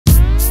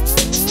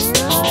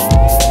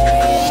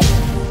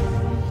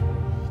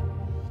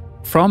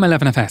From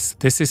 11FS,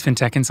 this is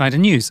Fintech Insider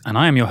News, and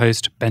I am your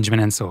host, Benjamin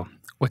Ensor.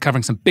 We're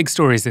covering some big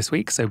stories this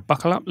week, so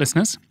buckle up,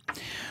 listeners.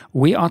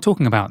 We are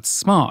talking about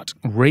Smart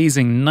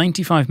raising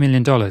 $95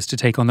 million to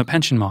take on the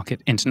pension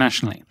market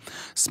internationally.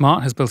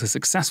 Smart has built a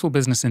successful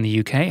business in the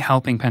UK,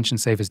 helping pension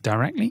savers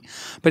directly,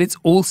 but it's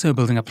also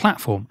building a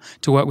platform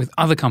to work with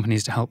other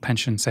companies to help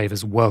pension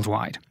savers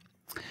worldwide.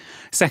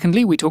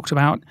 Secondly, we talked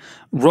about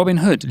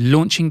Robinhood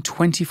launching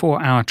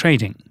 24-hour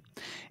trading.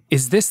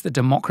 Is this the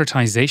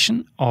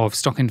democratization of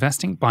stock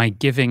investing by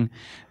giving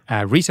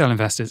retail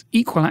investors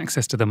equal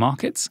access to the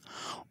markets?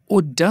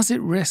 Or does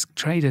it risk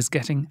traders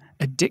getting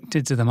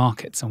addicted to the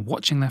markets and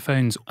watching their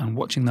phones and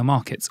watching the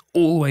markets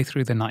all the way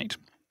through the night?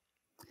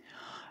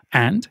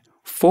 And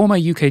former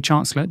UK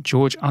Chancellor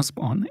George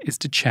Osborne is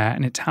to chair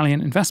an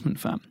Italian investment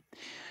firm.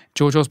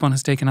 George Osborne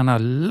has taken on a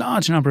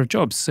large number of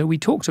jobs, so we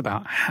talked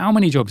about how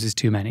many jobs is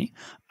too many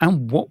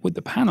and what would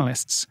the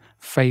panellists'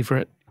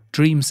 favourite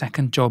dream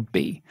second job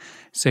be.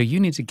 So you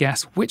need to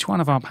guess which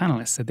one of our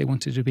panellists said they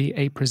wanted to be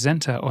a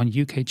presenter on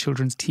UK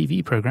children's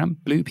TV programme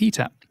Blue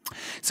Peter.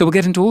 So we'll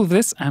get into all of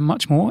this and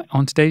much more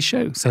on today's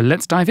show. So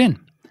let's dive in.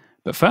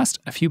 But first,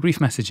 a few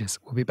brief messages.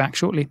 We'll be back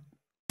shortly.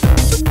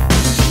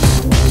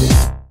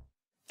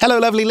 Hello,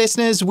 lovely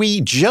listeners. We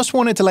just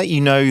wanted to let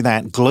you know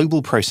that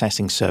Global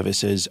Processing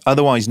Services,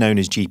 otherwise known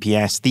as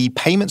GPS, the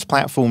payments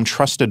platform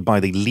trusted by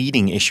the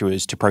leading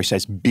issuers to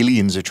process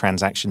billions of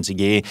transactions a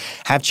year,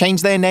 have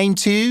changed their name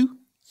to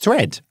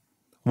Thread.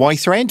 Why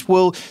Thread?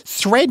 Well,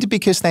 Thread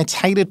because their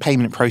tailored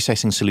payment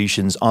processing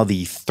solutions are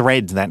the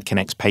thread that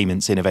connects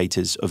payments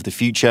innovators of the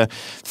future.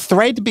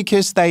 Thread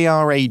because they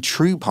are a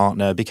true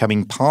partner,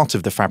 becoming part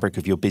of the fabric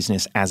of your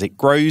business as it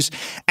grows.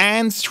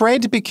 And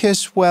Thread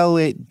because, well,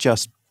 it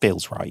just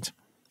feels right.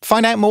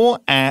 Find out more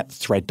at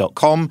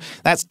thread.com.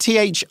 That's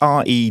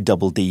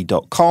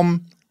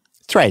THREDD.com.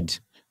 Thread,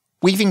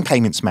 weaving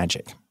payments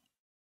magic.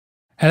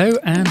 Hello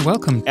and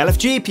welcome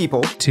LFG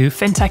people to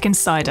Fintech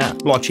Insider,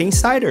 Blockchain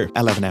Insider,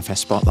 11FS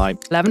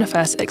Spotlight,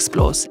 11FS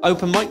Explores,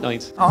 Open Mic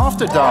Night,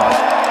 After Dark.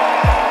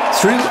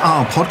 Through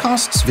our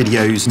podcasts,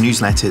 videos,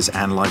 newsletters,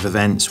 and live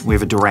events, we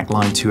have a direct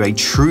line to a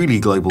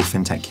truly global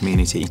fintech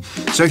community.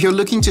 So if you're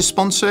looking to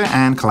sponsor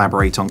and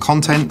collaborate on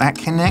content that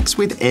connects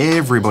with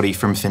everybody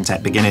from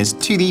fintech beginners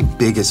to the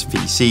biggest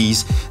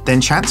VCs, then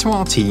chat to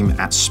our team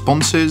at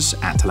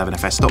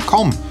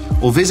sponsors@11fs.com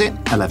or visit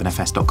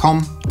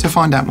 11fs.com to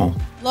find out more.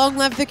 Long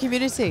live the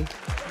community.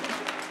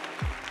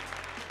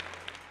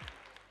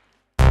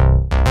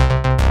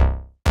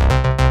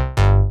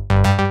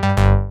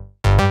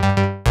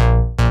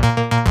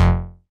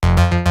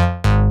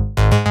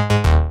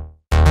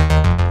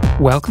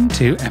 Welcome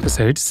to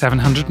episode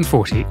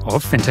 740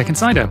 of Fintech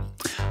Insider.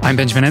 I'm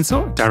Benjamin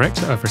Ensor,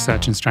 Director of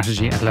Research and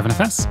Strategy at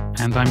 11FS,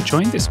 and I'm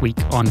joined this week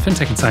on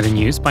Fintech Insider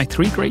News by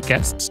three great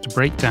guests to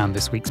break down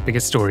this week's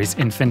biggest stories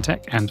in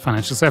fintech and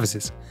financial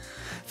services.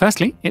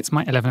 Firstly, it's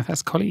my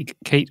 11FS colleague,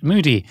 Kate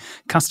Moody,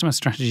 Customer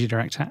Strategy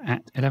Director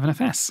at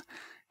 11FS.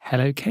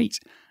 Hello, Kate.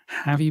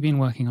 Have you been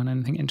working on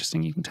anything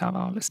interesting you can tell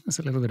our listeners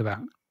a little bit about?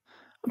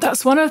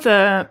 That's one of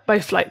the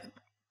both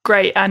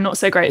great and not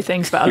so great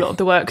things about a lot of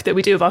the work that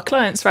we do with our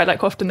clients, right?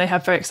 Like often they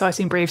have very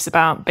exciting briefs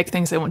about big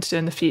things they want to do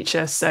in the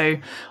future. So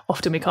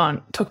often we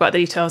can't talk about the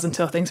details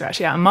until things are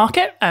actually out in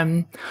market.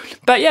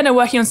 But yeah, no,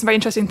 working on some very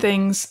interesting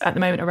things at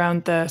the moment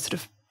around the sort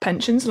of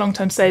pensions,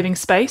 long-term savings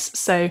space.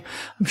 So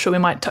I'm sure we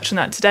might touch on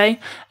that today.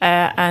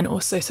 And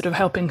also sort of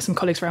helping some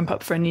colleagues ramp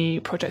up for a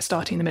new project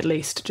starting in the Middle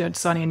East,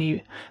 designing a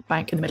new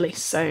bank in the Middle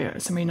East. So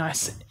some really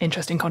nice,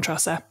 interesting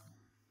contrasts there.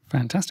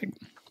 Fantastic.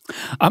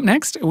 Up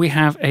next, we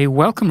have a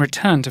welcome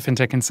return to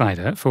Fintech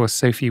Insider for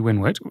Sophie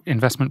Winwood,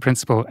 Investment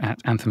Principal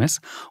at Anthemis.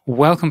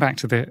 Welcome back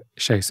to the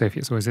show, Sophie.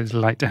 It's always a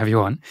delight to have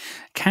you on.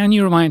 Can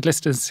you remind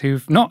listeners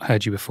who've not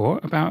heard you before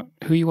about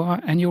who you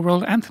are and your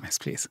role at Anthemis,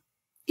 please?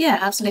 Yeah,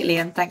 absolutely.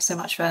 And thanks so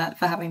much for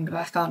having me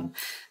back on.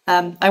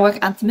 I work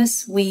at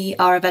Anthemis. We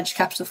are a venture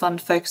capital fund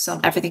focused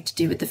on everything to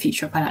do with the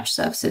future of financial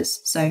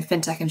services. So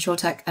fintech and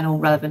insurtech and all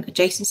relevant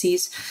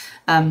adjacencies,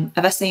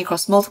 investing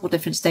across multiple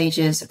different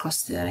stages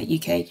across the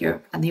UK,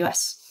 Europe and the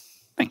US.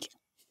 Thank you.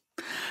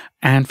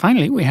 And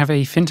finally, we have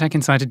a Fintech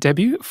Insider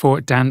debut for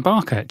Dan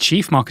Barker,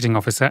 Chief Marketing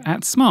Officer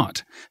at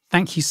Smart.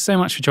 Thank you so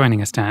much for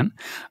joining us, Dan.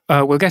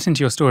 We'll get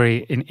into your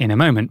story in a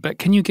moment, but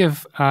can you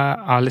give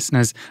our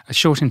listeners a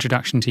short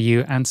introduction to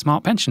you and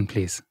Smart Pension,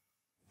 please?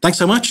 Thanks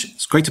so much.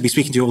 It's great to be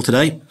speaking to you all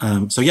today.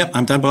 I'm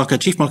Dan Barker,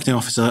 Chief Marketing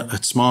Officer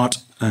at Smart,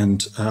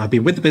 and I've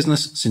been with the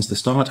business since the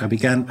start. I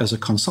began as a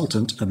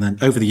consultant and then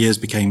over the years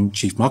became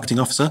Chief Marketing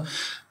Officer.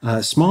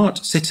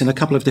 Smart sits in a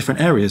couple of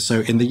different areas.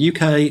 So in the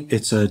UK,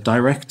 it's a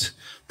direct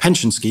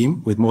pension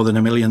scheme with more than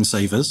 1 million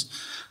savers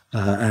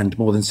and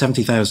more than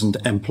 70,000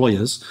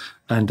 employers.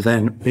 And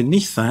then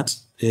beneath that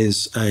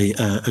is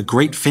a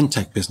great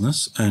fintech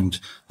business. And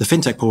the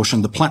fintech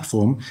portion, the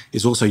platform,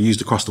 is also used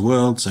across the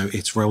world. So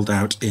it's rolled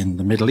out in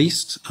the Middle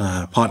East,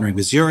 partnering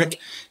with Zurich,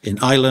 in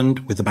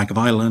Ireland, with the Bank of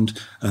Ireland.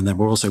 And then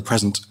we're also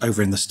present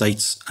over in the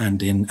States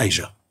and in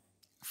Asia.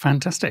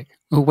 Fantastic.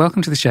 Well,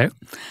 welcome to the show.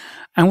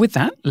 And with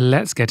that,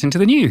 let's get into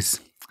the news.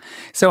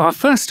 So our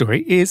first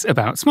story is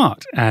about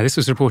Smart. This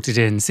was reported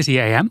in City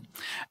AM,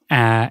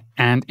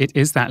 and it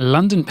is that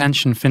London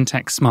pension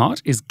fintech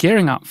Smart is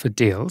gearing up for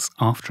deals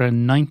after a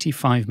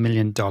 $95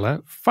 million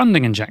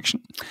funding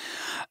injection.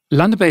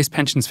 London-based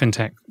pensions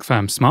fintech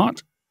firm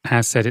Smart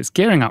has said it's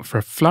gearing up for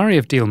a flurry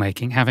of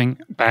deal-making, having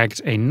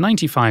bagged a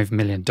 $95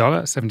 million,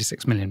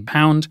 £76 million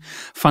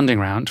funding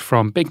round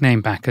from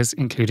big-name backers,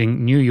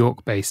 including New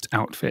York-based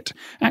outfit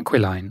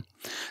Aquiline.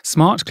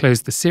 Smart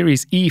closed the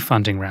Series E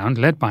funding round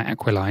led by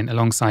Aquiline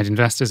alongside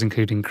investors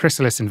including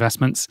Chrysalis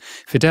Investments,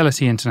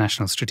 Fidelity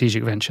International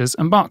Strategic Ventures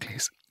and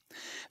Barclays.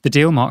 The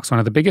deal marks one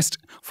of the biggest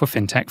for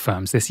fintech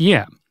firms this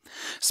year.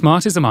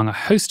 Smart is among a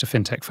host of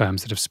fintech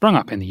firms that have sprung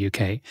up in the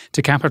UK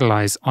to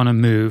capitalise on a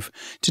move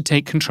to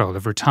take control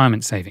of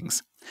retirement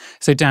savings.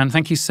 So Dan,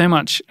 thank you so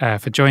much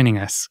for joining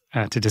us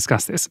to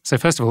discuss this. So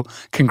first of all,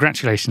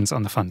 congratulations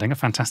on the funding, a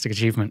fantastic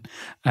achievement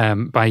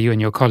by you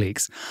and your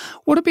colleagues.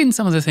 What have been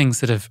some of the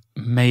things that have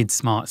made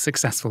Smart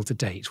successful to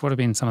date? What have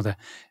been some of the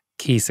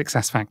key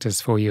success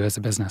factors for you as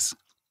a business?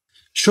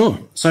 Sure.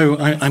 So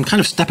I'm kind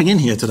of stepping in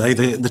here today.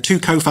 The two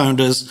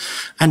co-founders,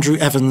 Andrew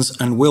Evans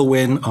and Will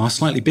Wynn, are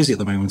slightly busy at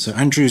the moment. So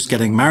Andrew's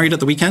getting married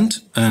at the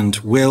weekend, and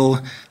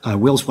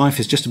Will's wife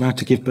is just about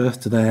to give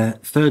birth to their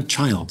third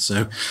child.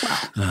 So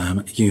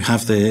you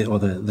have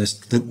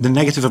the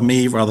negative of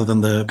me rather than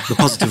the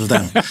positive of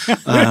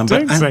them.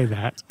 Don't say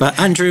that. But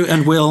Andrew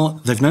and Will,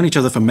 they've known each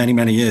other for many,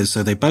 many years.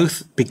 So they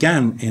both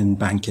began in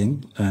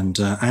banking, and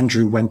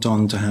Andrew went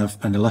on to have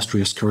an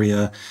illustrious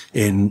career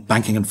in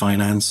banking and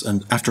finance.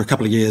 And after a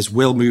couple of years,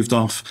 Will moved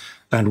off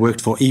and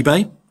worked for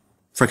eBay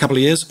for a couple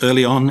of years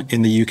early on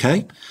in the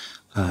UK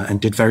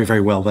and did very, very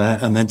well there,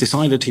 and then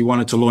decided he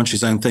wanted to launch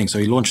his own thing. So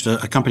he launched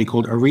a company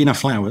called Arena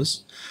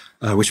Flowers,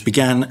 which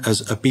began as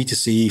a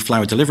B2C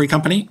flower delivery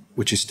company,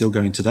 which is still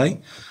going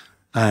today.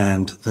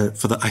 And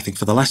for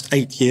the last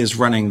 8 years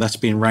running, that's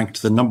been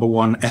ranked the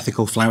 #1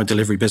 ethical flower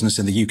delivery business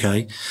in the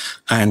UK.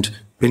 And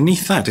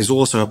beneath that is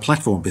also a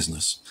platform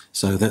business.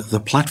 So the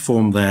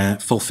platform there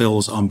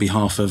fulfills on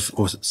behalf of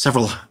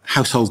several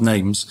household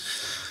names.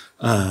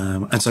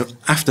 And so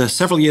after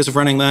several years of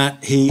running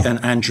that, he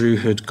and Andrew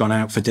had gone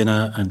out for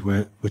dinner and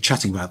were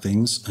chatting about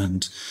things.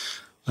 And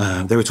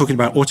they were talking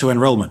about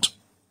auto-enrollment.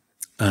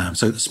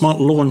 So Smart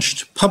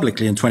launched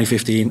publicly in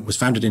 2015, was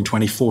founded in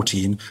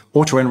 2014.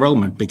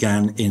 Auto-enrollment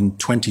began in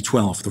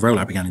 2012. The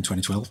rollout began in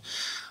 2012.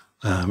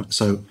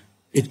 So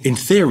in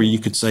theory, you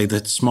could say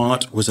that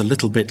Smart was a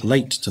little bit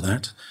late to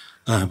that.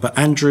 But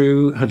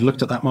Andrew had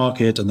looked at that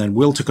market, and then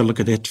Will took a look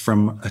at it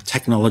from a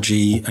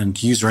technology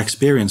and user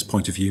experience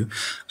point of view.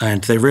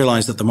 And they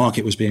realized that the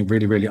market was being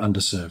really, really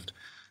underserved.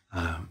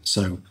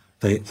 So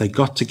they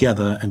got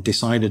together and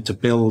decided to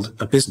build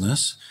a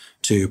business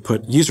to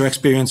put user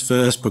experience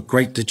first, put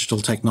great digital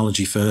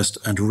technology first,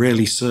 and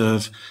really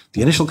serve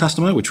the initial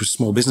customer, which was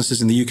small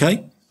businesses in the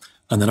UK.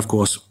 And then, of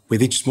course,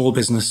 with each small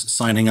business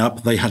signing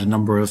up, they had a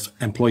number of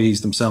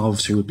employees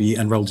themselves who would be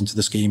enrolled into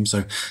the scheme.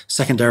 So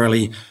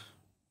secondarily,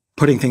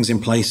 putting things in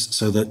place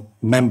so that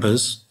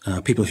members,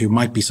 people who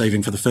might be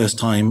saving for the first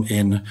time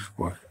in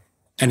or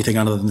anything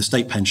other than the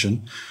state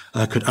pension,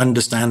 could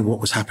understand what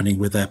was happening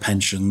with their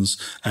pensions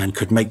and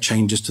could make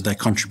changes to their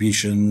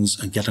contributions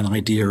and get an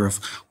idea of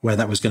where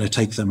that was going to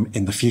take them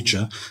in the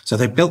future. So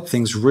they built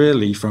things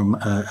really from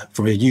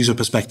a user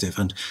perspective.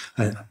 And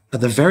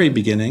at the very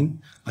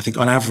beginning, I think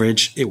on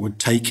average, it would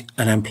take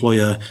an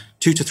employer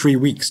 2 to 3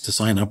 weeks to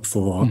sign up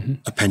for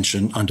a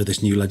pension under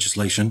this new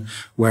legislation,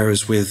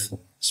 whereas with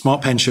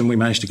Smart Pension, we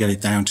managed to get it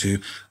down to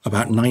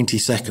about 90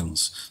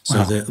 seconds. So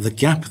wow. The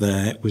gap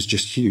there was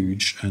just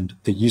huge, and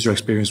the user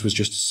experience was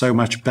just so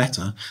much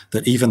better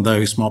that even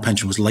though Smart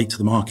Pension was late to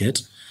the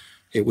market,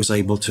 it was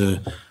able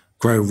to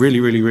grow really,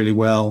 really, really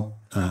well.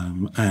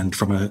 And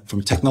from a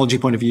technology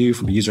point of view,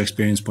 from a user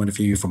experience point of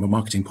view, from a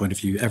marketing point of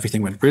view,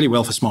 everything went really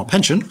well for Smart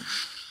Pension.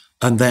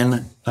 And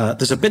then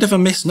there's a bit of a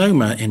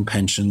misnomer in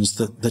pensions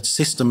that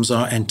systems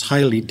are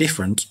entirely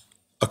different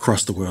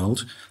across the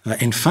world.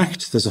 In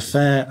fact, there's a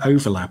fair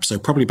overlap. So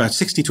probably about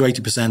 60 to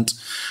 80%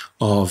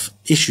 of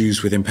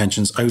issues within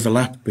pensions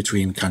overlap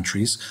between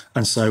countries.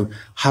 And so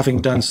having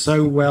done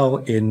so well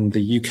in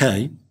the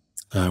UK,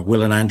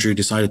 Will and Andrew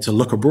decided to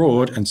look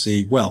abroad and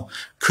see, well,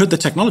 could the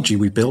technology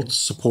we built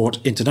support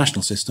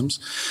international systems?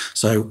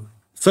 So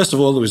first of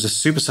all, there was a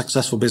super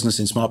successful business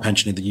in Smart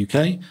Pension in the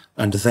UK.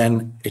 And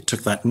then it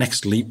took that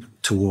next leap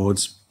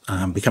towards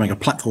becoming a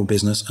platform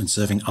business and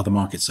serving other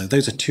markets. So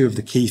those are two of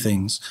the key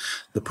things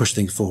that push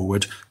things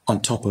forward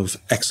on top of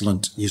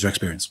excellent user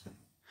experience.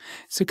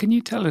 So can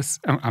you tell us,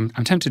 I'm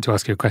tempted to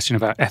ask you a question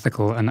about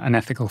ethical and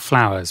unethical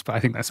flowers, but I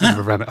think that's a bit of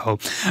a rabbit hole.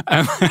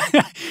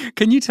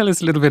 Can you tell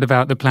us a little bit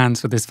about the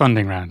plans for this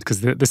funding round?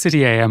 Because the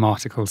City AM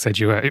article said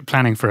you were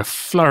planning for a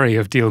flurry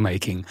of deal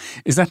making.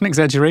 Is that an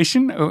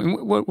exaggeration?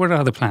 Or what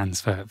are the plans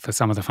for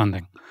some of the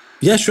funding?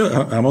 Yeah, sure.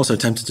 I'm also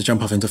tempted to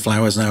jump off into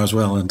flowers now as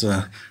well,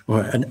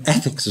 and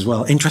ethics as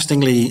well.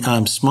 Interestingly,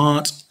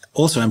 Smart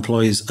also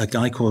employs a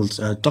guy called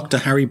Dr.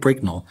 Harry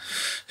Brignall,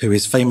 who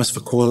is famous for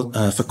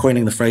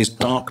coining the phrase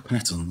dark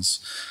patterns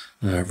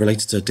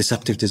related to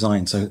deceptive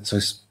design. So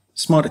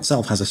Smart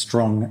itself has a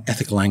strong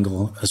ethical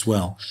angle as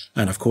well.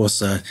 And of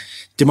course,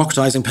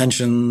 democratizing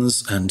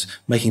pensions and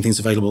making things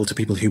available to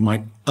people who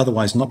might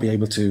otherwise not be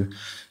able to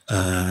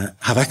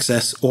have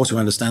access or to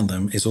understand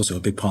them is also a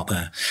big part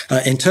there.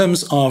 In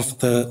terms of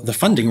the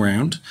funding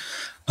round,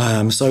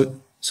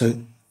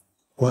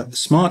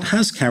 Smart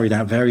has carried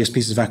out various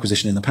pieces of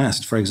acquisition in the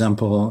past. For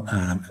example,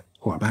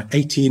 about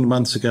 18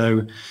 months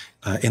ago,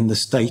 in the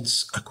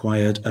States,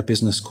 acquired a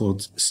business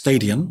called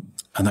Stadion,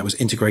 and that was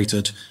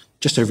integrated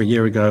just over a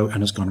year ago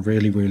and has gone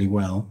really, really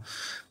well.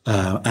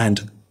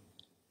 And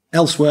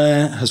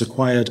elsewhere has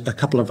acquired a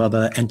couple of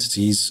other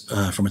entities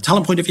from a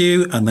talent point of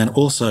view, and then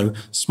also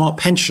Smart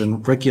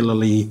Pension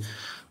regularly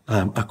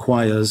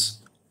acquires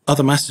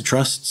other master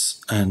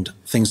trusts and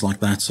things like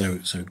that. So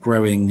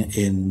growing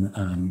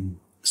in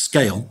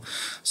scale.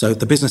 So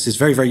the business is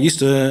very, very used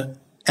to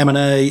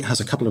M&A, has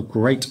a couple of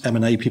great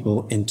M&A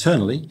people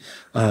internally,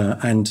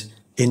 and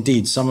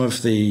indeed some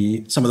of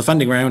the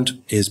funding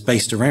round is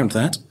based around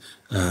that,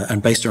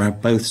 and based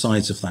around both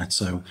sides of that.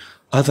 So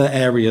other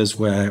areas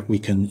where we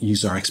can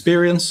use our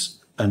experience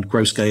and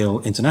grow scale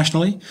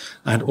internationally,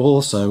 and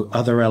also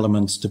other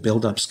elements to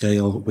build up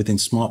scale within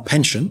Smart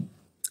Pension,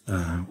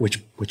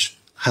 which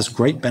has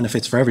great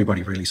benefits for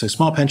everybody, really. So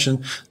Smart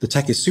Pension, the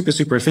tech is super,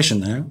 super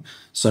efficient now.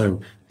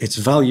 So it's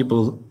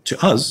valuable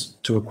to us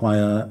to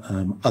acquire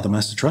other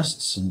master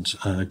trusts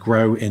and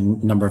grow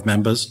in number of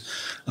members.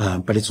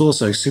 But it's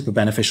also super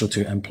beneficial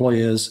to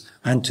employers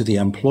and to the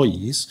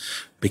employees,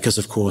 because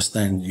of course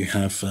then you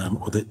have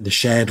the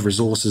shared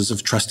resources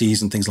of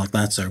trustees and things like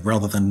that. So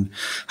rather than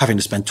having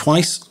to spend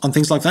twice on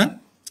things like that,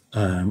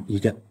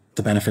 you get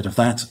the benefit of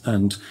that.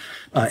 And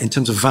in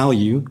terms of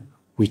value,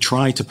 we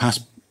try to pass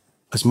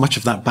as much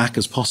of that back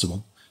as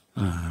possible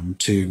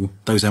to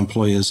those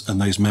employers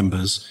and those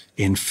members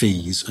in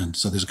fees. And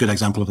so there's a good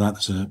example of that.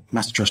 There's a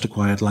master trust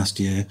acquired last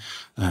year,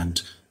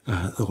 and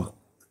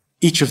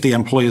each of the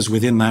employers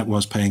within that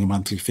was paying a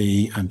monthly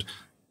fee, and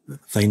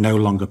they no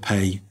longer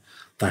pay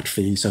that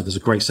fee. So there's a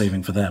great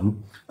saving for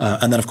them.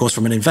 And then, of course,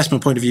 from an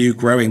investment point of view,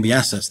 growing the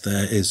assets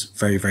there is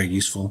very, very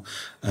useful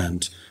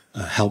and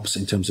helps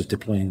in terms of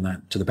deploying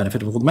that to the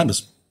benefit of all the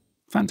members.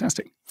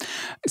 Fantastic.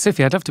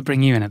 Sophie, I'd love to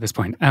bring you in at this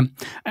point.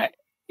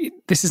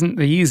 This isn't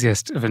the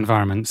easiest of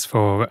environments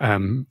for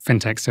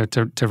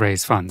fintechs to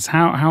raise funds.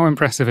 How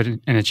impressive an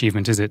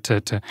achievement is it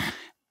to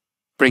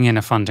bring in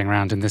a funding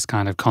round in this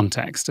kind of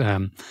context?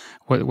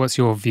 What's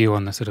your view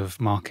on the sort of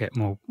market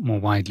more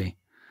widely?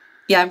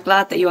 Yeah, I'm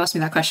glad that you asked me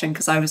that question,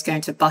 because I was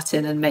going to butt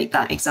in and make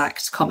that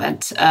exact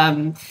comment.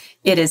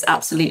 It is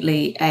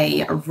absolutely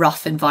a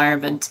rough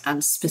environment,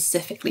 and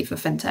specifically for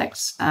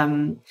fintechs.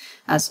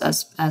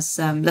 As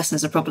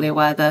listeners are probably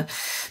aware, the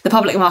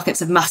public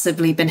markets have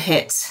massively been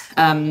hit,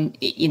 within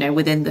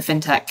the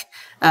fintech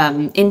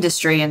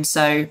industry. And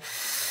so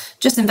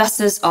just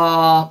investors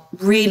are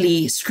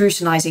really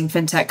scrutinizing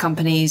fintech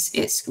companies.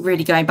 It's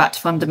really going back to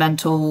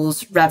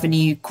fundamentals,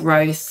 revenue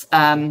growth,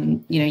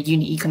 unit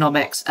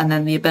economics, and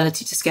then the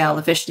ability to scale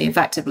efficiently,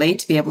 effectively,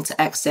 to be able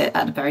to exit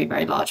at a very,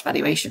 very large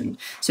valuation.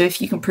 So if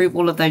you can prove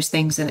all of those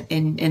things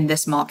in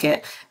this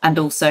market, and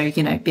also,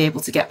 be able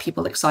to get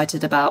people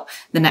excited about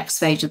the next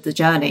stage of the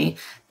journey,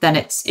 then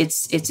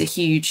it's a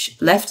huge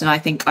lift. And I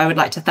think I would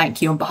like to thank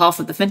you on behalf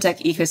of the fintech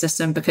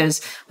ecosystem,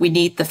 because we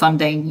need the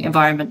funding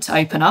environment to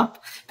open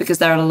up, because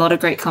there are a lot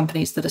of great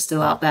companies that are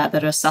still out there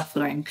that are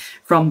suffering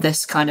from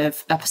this kind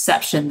of a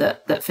perception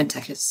that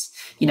fintech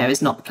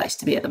is not the place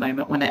to be at the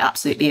moment, when it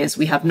absolutely is.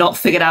 We have not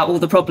figured out all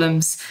the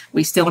problems.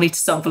 We still need to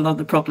solve a lot of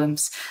the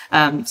problems.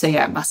 So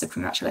yeah, massive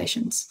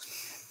congratulations.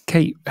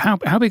 Kate,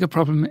 how big a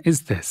problem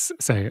is this?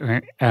 So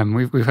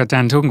we've had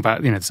Dan talking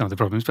about some of the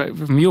problems, but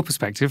from your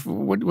perspective,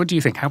 what do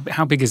you think?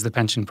 How big is the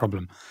pension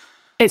problem?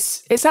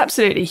 It's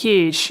absolutely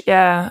huge,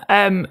 yeah.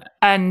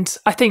 And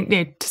I think,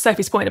 to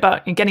Sophie's point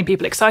about getting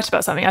people excited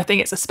about something, I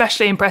think it's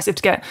especially impressive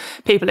to get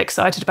people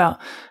excited about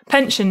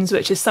pensions,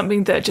 which is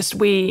something that just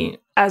we,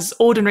 as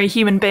ordinary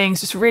human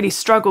beings, just really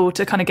struggle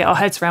to kind of get our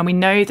heads around. We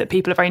know that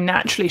people are very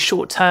naturally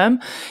short-term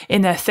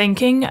in their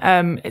thinking.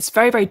 It's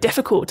very, very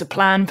difficult to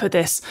plan for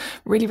this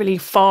really, really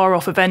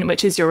far-off event,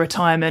 which is your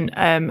retirement.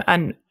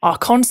 And our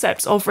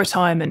concepts of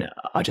retirement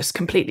are just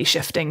completely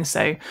shifting.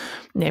 So,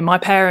 my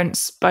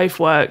parents both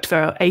worked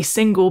for a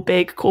single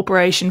big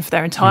corporation for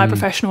their entire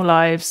professional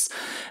lives.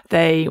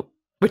 They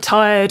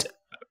retired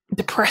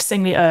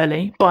depressingly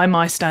early by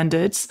my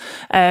standards.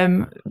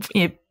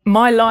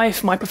 My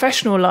life, my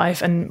professional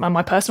life, and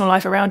my personal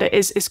life around it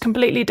is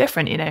completely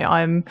different.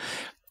 I'm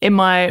in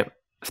my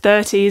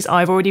 30s.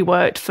 I've already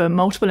worked for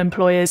multiple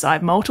employers. I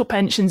have multiple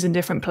pensions in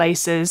different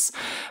places.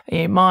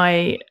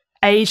 My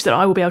age that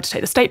I will be able to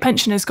take the state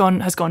pension has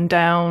gone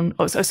down.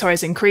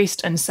 Has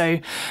increased, and so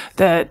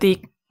the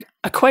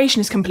equation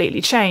has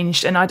completely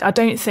changed. And I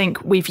don't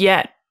think we've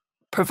yet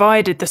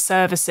provided the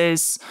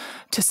services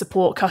to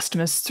support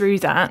customers through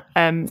that.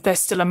 There's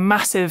still a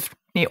massive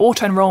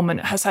auto-enrollment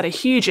has had a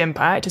huge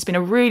impact. It's been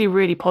a really,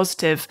 really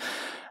positive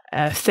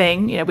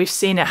thing. We've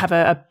seen it have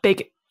a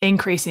big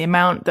increase in the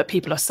amount that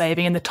people are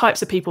saving and the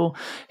types of people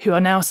who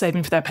are now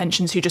saving for their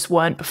pensions who just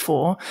weren't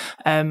before.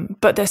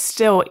 But there's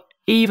still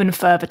even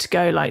further to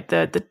go, like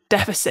the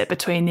deficit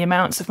between the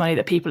amounts of money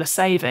that people are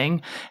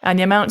saving and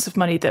the amounts of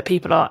money that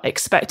people are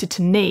expected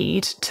to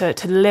need to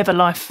live a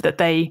life that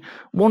they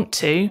want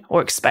to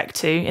or expect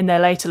to in their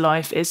later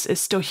life is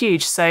still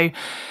huge. So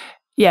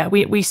yeah,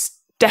 we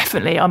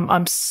definitely,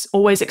 I'm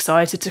always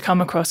excited to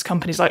come across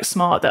companies like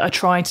Smart that are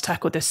trying to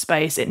tackle this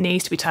space. It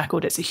needs to be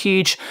tackled. It's a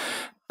huge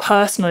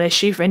personal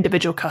issue for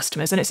individual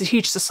customers, and it's a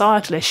huge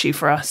societal issue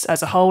for us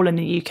as a whole in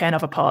the UK and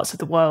other parts of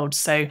the world.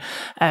 So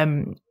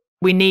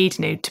we need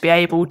to be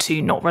able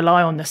to not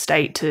rely on the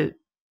state to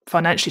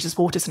financially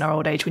support us in our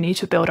old age. We need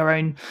to build our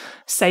own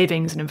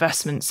savings and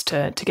investments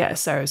to get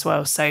us there as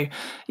well. So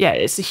yeah,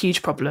 it's a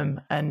huge problem,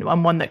 and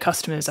one that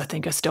customers, I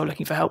think, are still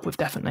looking for help with,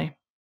 definitely.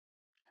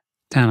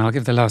 Dan, I'll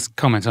give the last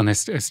comment on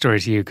this story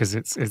to you because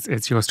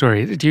it's your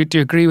story. Do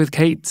you agree with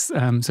Kate's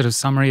sort of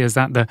summary? Is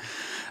that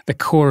the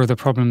core of the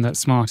problem that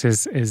Smart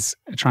is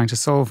trying to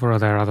solve, or are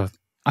there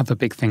other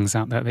big things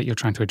out there that you're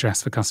trying to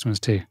address for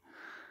customers too?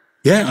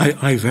 Yeah,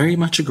 I very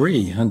much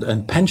agree.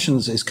 And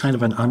pensions is kind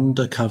of an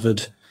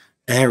undercovered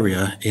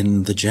area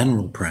in the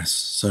general press.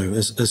 So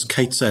as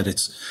Kate said,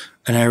 it's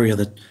an area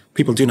that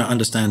people do not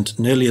understand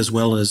nearly as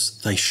well as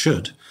they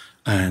should.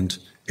 And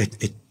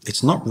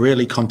it's not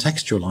really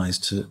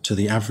contextualized to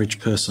the average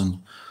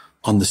person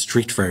on the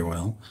street very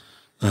well.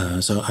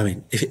 So, I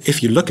mean,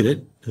 if you look at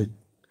it,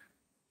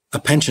 a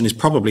pension is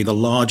probably the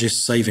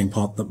largest saving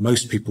pot that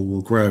most people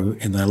will grow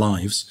in their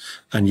lives.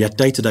 And yet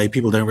day to day,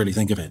 people don't really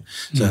think of it.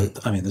 So,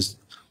 I mean, there's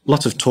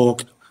lots of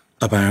talk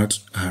about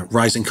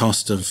rising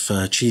cost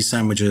of cheese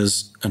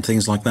sandwiches and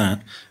things like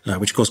that,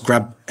 which of course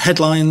grab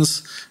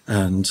headlines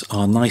and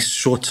are nice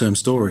short-term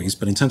stories.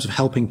 But in terms of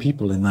helping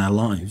people in their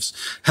lives,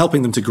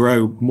 helping them to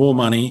grow more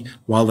money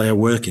while they are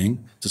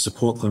working to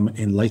support them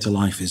in later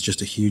life is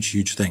just a huge,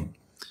 huge thing.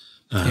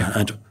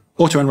 And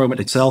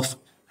auto-enrollment itself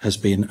has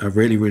been a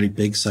really, really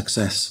big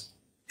success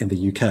in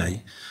the UK.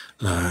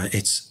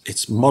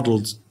 It's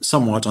modeled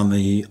somewhat on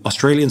the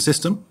Australian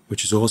system,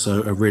 which is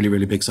also a really,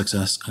 really big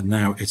success. And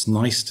now it's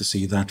nice to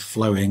see that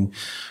flowing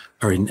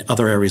or in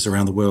other areas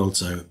around the world.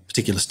 So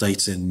particular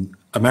states in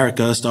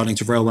America starting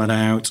to roll that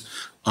out,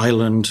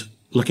 Ireland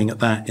looking at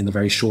that in the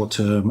very short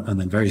term, and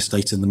then various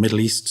states in the Middle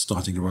East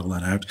starting to roll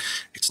that out.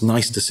 It's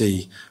nice to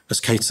see, as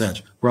Kate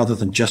said, rather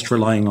than just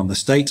relying on the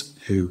state,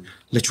 who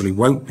literally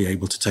won't be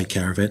able to take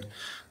care of it,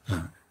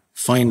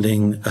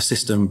 finding a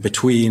system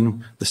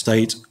between the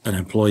state and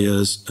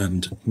employers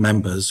and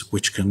members,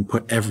 which can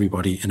put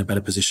everybody in a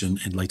better position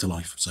in later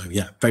life. So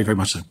yeah, very, very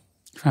much so.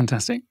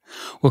 Fantastic.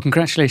 Well,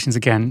 congratulations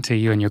again to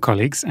you and your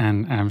colleagues.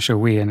 And I'm sure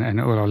we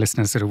and all our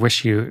listeners sort of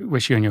wish you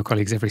and your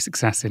colleagues every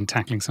success in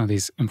tackling some of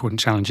these important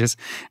challenges.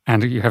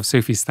 And you have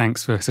Sophie's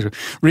thanks for sort of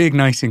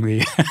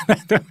reigniting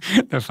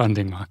the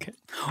funding market.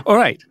 All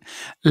right,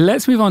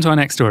 let's move on to our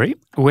next story,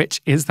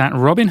 which is that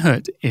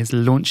Robinhood is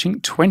launching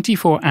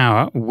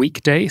 24-hour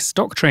weekday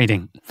stock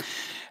trading.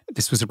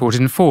 This was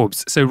reported in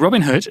Forbes. So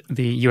Robinhood,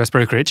 the US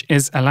brokerage,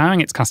 is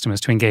allowing its customers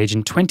to engage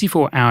in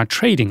 24-hour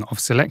trading of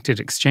selected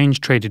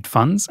exchange-traded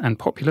funds and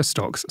popular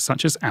stocks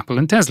such as Apple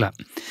and Tesla.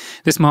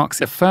 This marks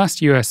the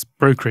first US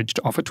brokerage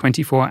to offer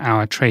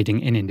 24-hour trading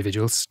in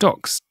individual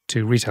stocks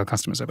to retail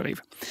customers, I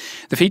believe.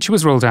 The feature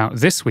was rolled out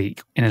this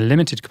week in a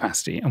limited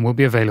capacity and will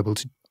be available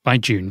by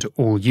June to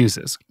all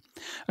users.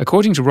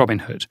 According to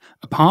Robinhood,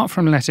 apart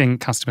from letting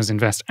customers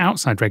invest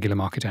outside regular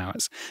market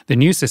hours, the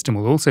new system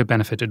will also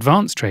benefit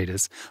advanced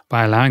traders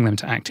by allowing them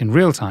to act in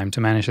real time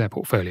to manage their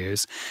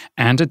portfolios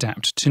and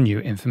adapt to new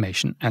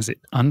information as it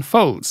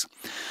unfolds.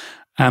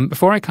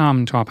 Before I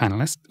come to our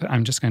panelists,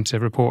 I'm just going to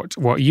report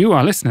what you,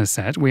 our listeners,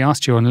 said. We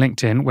asked you on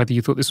LinkedIn whether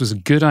you thought this was a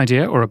good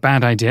idea or a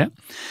bad idea.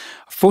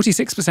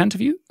 46%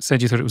 of you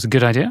said you thought it was a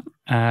good idea.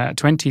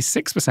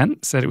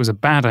 26% said it was a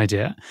bad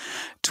idea.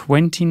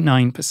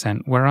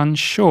 29% were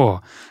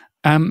unsure.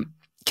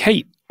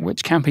 Kate,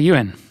 which camp are you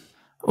in?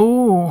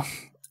 Oh,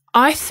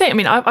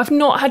 I've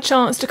not had a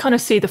chance to kind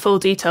of see the full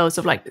details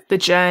of like the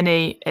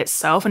journey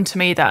itself. And to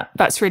me,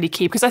 that's really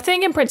key, because I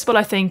think in principle,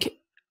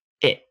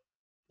 it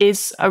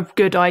is a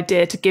good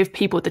idea to give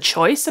people the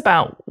choice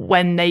about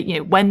when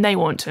they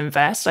want to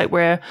invest. Like,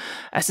 we're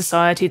a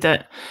society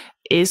that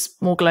is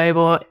more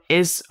global,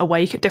 is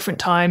awake at different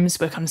times.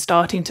 We're kind of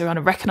starting to kind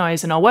of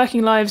recognize in our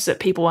working lives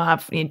that people will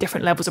have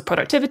different levels of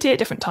productivity at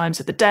different times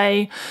of the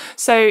day.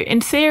 So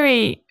in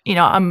theory,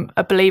 I'm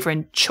a believer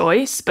in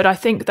choice, but I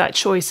think that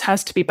choice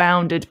has to be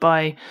bounded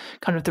by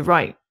kind of the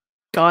right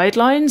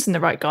guidelines and the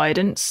right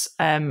guidance.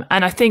 And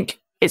I think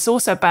it's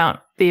also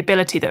about the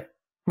ability that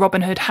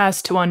Robinhood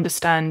has to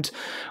understand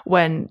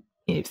when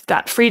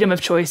that freedom of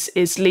choice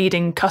is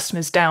leading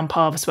customers down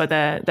paths where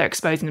they're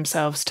exposing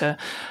themselves to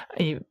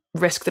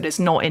risk that is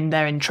not in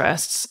their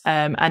interests,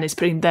 and is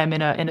putting them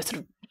in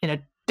a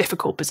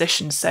difficult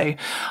position. So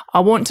I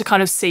want to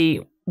kind of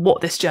see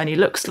what this journey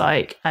looks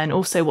like, and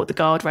also what the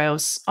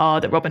guardrails are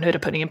that Robinhood are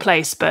putting in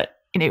place. But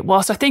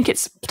whilst I think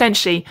it's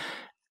potentially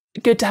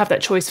good to have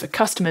that choice for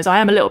customers, I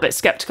am a little bit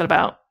skeptical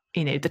about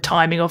the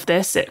timing of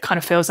this. It kind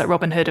of feels like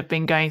Robinhood have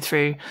been going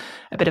through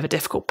a bit of a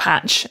difficult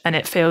patch, and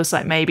it feels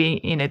like maybe,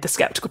 the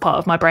skeptical part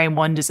of my brain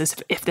wonders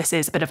if this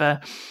is a bit of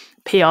a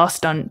PR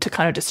stunt to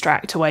kind of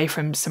distract away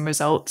from some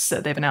results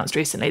that they've announced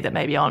recently that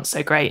maybe aren't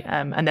so great.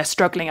 And they're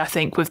struggling, I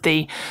think, with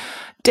the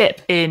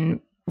dip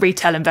in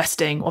retail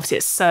investing. Obviously,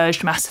 it's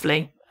surged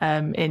massively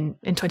in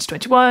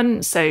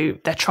 2021. So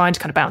they're trying to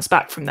kind of bounce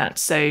back from that.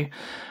 So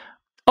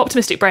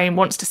optimistic brain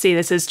wants to see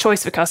this as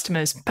choice for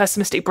customers.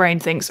 Pessimistic brain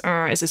thinks,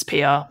 is this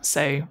PR?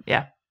 So,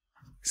 yeah.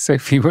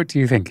 Sophie, what do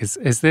you think?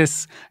 Is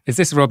this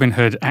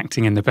Robinhood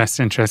acting in the best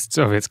interests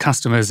of its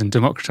customers and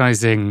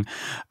democratizing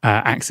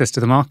access to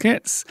the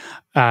markets?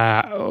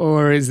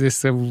 Or is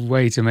this a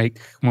way to make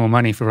more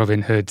money for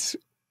Robinhood,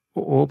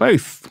 or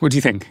both? What do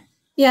you think?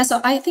 Yeah,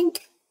 so I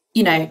think,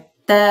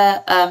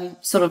 their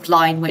sort of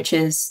line, which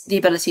is the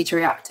ability to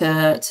react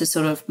to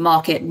sort of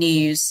market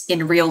news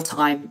in real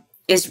time,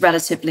 is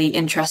relatively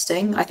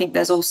interesting. I think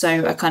there's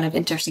also a kind of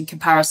interesting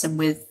comparison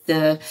with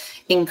the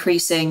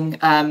increasing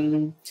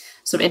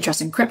sort of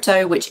interest in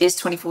crypto, which is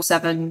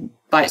 24/7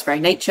 by its very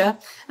nature.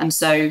 And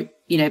so,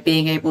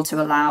 being able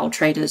to allow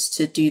traders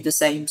to do the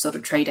same sort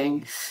of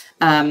trading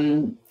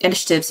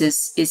initiatives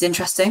is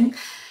interesting.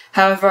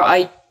 However,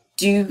 I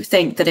do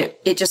think that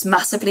it just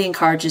massively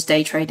encourages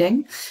day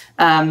trading,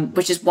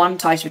 which is one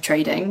type of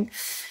trading.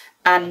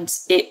 And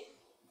it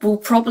will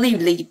probably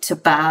lead to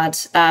bad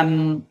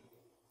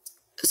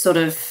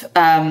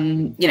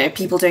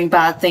people doing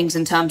bad things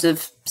in terms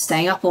of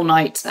staying up all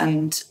night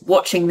and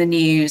watching the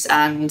news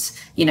and,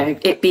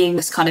 it being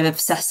this kind of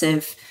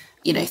obsessive,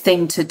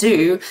 thing to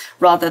do,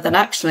 rather than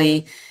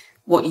actually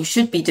what you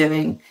should be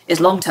doing is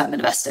long-term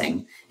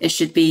investing. It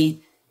should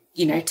be,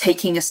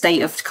 taking a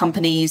state of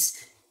companies,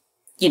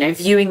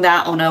 viewing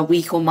that on a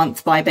week or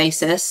month by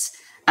basis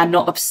and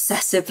not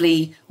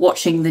obsessively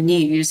watching the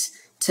news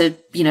to,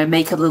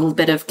 make a little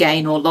bit of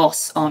gain or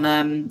loss on,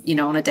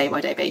 on a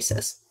day-by-day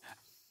basis.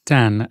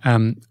 Dan,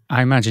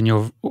 I imagine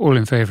you're all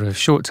in favour of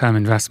short-term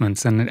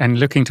investments and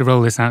looking to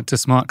roll this out to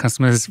smart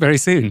customers very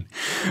soon.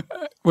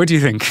 What do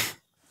you think?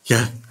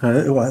 Yeah,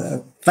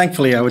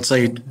 thankfully, I would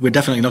say we're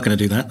definitely not going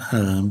to do that.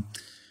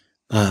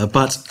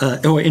 But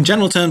in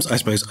general terms, I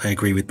suppose I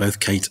agree with both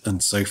Kate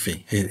and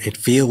Sophie. It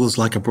feels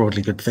like a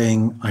broadly good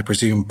thing. I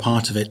presume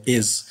part of it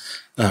is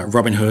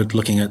Robinhood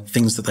looking at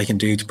things that they can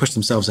do to push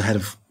themselves ahead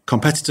of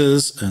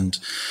competitors and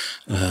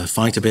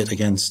fight a bit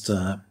against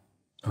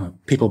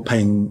people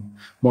paying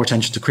more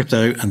attention to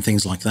crypto and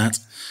things like that.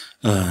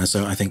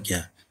 So I think,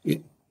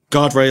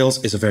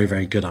 guardrails is a very,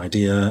 very good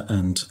idea.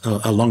 And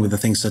along with the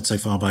things said so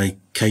far by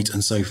Kate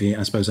and Sophie,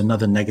 I suppose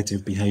another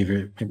negative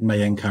behavior it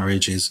may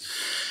encourage is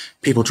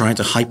people trying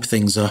to hype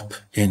things up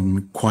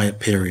in quiet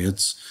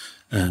periods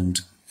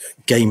and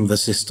game the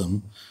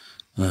system,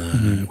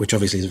 which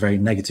obviously is a very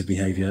negative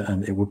behavior.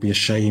 And it would be a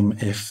shame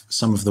if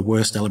some of the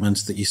worst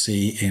elements that you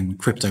see in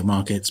crypto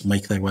markets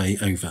make their way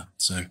over.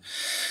 So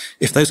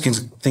if those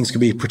things can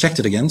be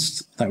protected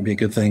against, that would be a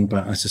good thing.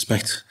 But I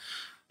suspect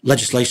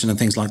legislation and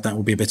things like that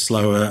will be a bit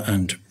slower,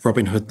 and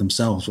Robinhood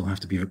themselves will have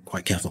to be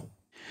quite careful.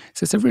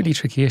 So it's a really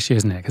tricky issue,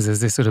 isn't it? Because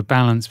there's this sort of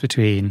balance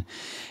between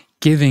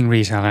giving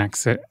retail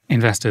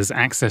investors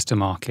access to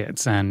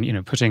markets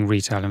and, putting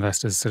retail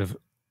investors sort of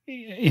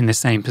in the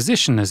same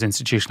position as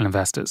institutional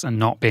investors and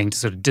not being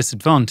sort of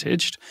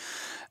disadvantaged.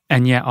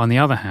 And yet, on the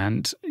other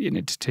hand,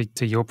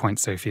 to your point,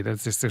 Sophie,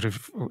 there's this sort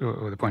of,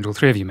 or the point all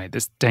three of you made,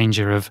 this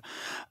danger of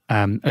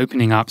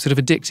opening up sort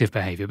of addictive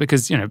behavior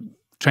because,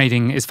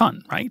 trading is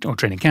fun, right? Or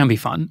trading can be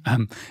fun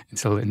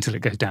until it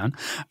goes down.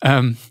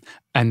 And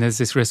there's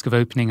this risk of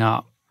opening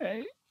up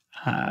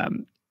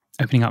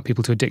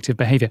people to addictive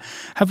behavior.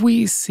 Have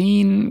we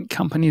seen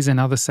companies in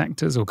other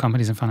sectors or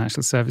companies in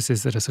financial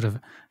services that are sort of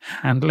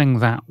handling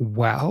that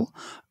well?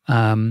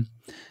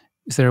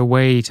 Is there a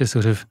way to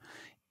sort of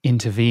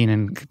intervene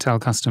and tell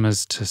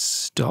customers to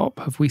stop?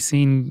 Have we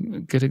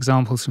seen good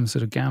examples from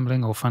sort of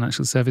gambling or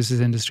financial services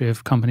industry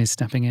of companies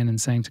stepping in and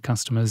saying to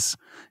customers,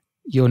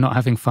 you're not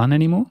having fun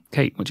anymore?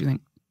 Kate, what do you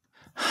think?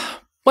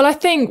 Well, I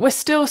think we're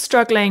still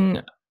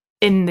struggling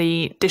in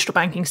the digital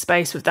banking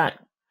space with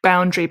that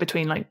boundary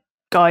between like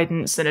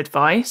guidance and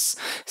advice.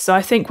 So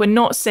I think we're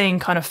not seeing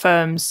kind of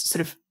firms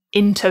sort of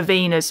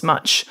intervene as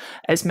much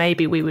as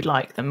maybe we would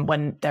like them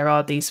when there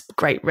are these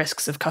great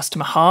risks of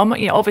customer harm.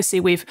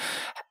 Obviously we've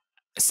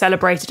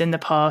celebrated in the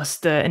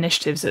past the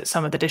initiatives that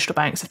some of the digital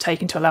banks have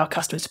taken to allow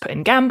customers to put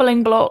in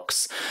gambling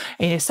blocks.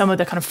 Some of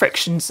the kind of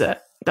frictions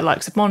that the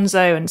likes of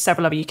Monzo and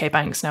several other UK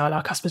banks now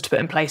allow customers to put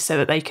in place so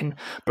that they can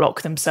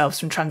block themselves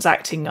from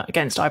transacting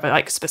against either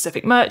like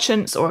specific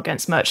merchants or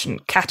against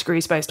merchant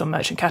categories based on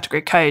merchant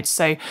category codes.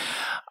 So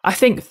I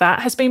think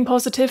that has been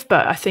positive,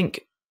 but I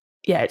think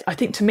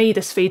to me,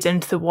 this feeds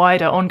into the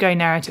wider ongoing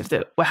narrative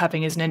that we're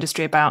having as an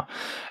industry about,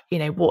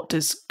 what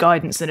does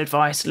guidance and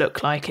advice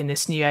look like in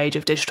this new age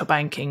of digital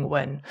banking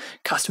when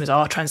customers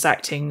are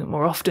transacting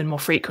more often, more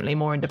frequently,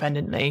 more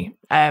independently.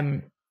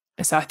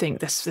 So I think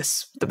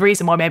the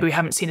reason why maybe we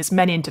haven't seen as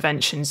many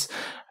interventions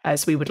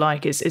as we would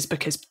like is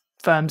because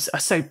firms are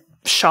so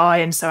shy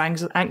and so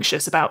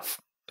anxious about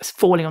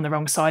falling on the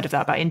wrong side of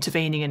that, about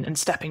intervening and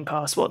stepping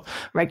past what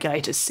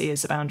regulators see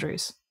as the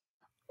boundaries.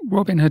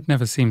 Robinhood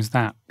never seems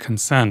that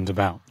concerned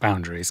about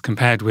boundaries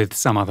compared with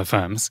some other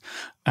firms.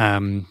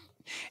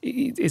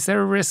 Is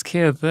there a risk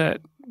here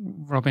that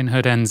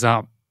Robinhood ends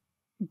up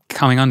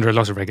coming under a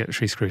lot of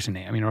regulatory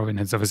scrutiny? I mean,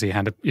 Robinhood's obviously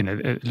had a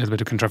little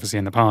bit of controversy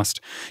in the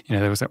past.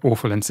 There was that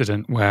awful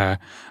incident where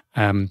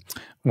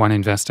one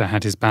investor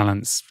had his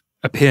balance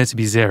appear to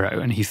be zero,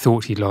 and he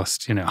thought he'd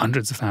lost,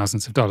 hundreds of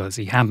thousands of dollars.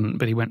 He hadn't,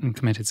 but he went and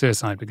committed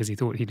suicide because he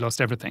thought he'd lost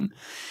everything.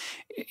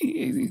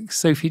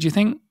 Sophie, do you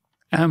think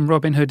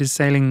Robinhood is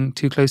sailing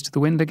too close to the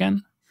wind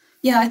again?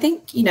 Yeah, I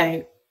think,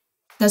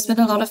 there's been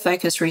a lot of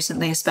focus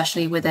recently,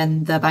 especially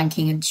within the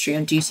banking industry,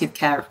 on duty of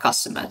care of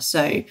customers.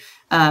 So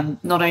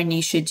not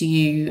only should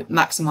you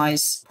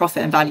maximize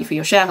profit and value for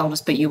your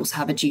shareholders, but you also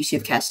have a duty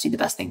of care to do the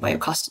best thing by your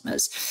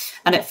customers.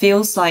 And it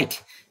feels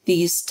like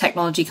these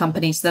technology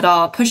companies that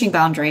are pushing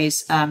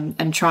boundaries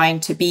and trying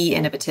to be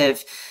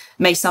innovative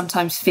may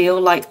sometimes feel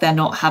like they're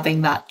not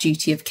having that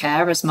duty of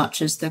care as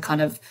much as the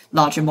kind of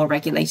larger, more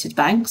regulated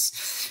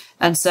banks.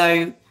 And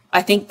so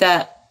I think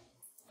that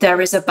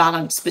there is a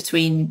balance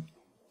between,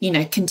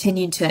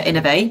 continuing to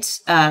innovate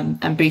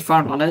and be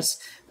front runners,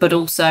 but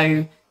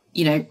also,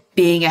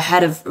 being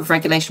ahead of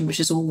regulation, which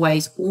is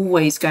always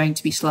going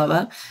to be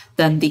slower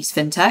than these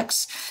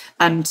fintechs.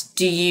 And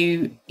do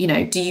you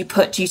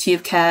put duty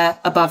of care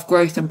above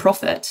growth and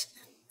profit?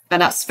 And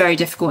that's very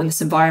difficult in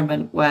this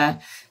environment where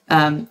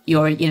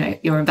your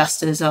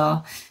investors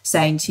are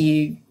saying to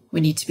you,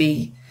 we need to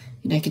be,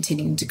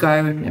 continuing to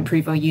grow and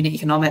improve our unit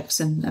economics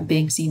and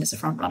being seen as a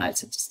front runner.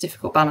 It's a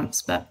difficult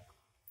balance, but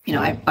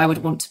I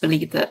would want to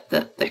believe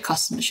that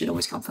customers should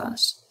always come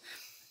first.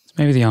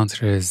 Maybe the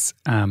answer is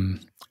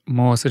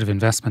more sort of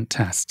investment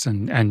tests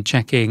and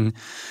checking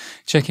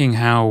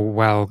how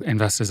well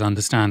investors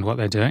understand what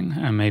they're doing,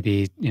 and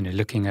maybe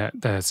looking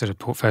at their sort of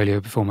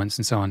portfolio performance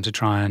and so on to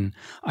try and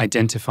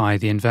identify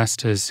the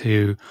investors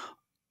who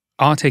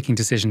are taking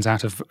decisions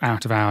out of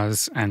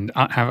hours and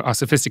are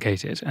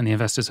sophisticated, and the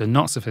investors who are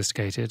not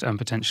sophisticated and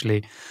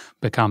potentially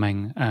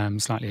becoming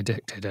slightly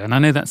addicted. And I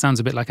know that sounds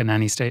a bit like a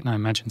nanny state, and I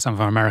imagine some of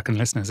our American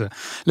listeners are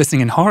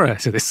listening in horror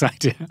to this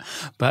idea.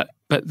 But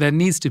there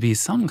needs to be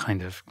some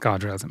kind of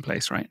guardrails in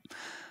place, right?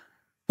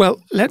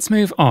 Well, let's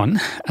move on.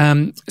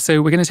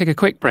 So we're going to take a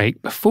quick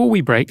break. Before we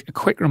break, a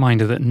quick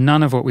reminder that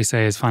none of what we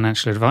say is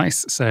financial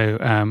advice. So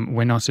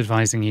we're not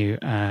advising you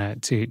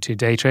to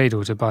day trade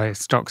or to buy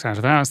stocks out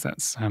of hours.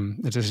 That's a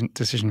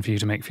decision for you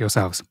to make for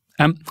yourselves.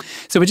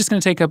 So we're just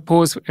going to take a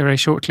pause very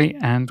shortly,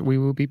 and we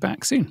will be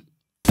back soon.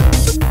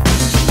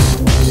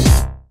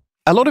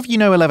 A lot of you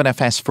know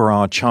 11FS for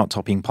our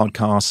chart-topping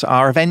podcasts,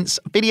 our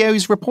events,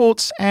 videos,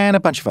 reports, and a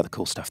bunch of other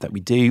cool stuff that we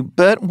do.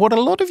 But what a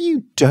lot of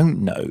you don't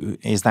know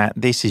is that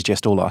this is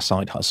just all our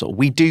side hustle.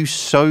 We do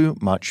so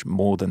much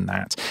more than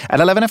that. At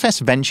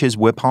 11FS Ventures,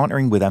 we're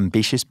partnering with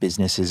ambitious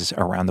businesses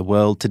around the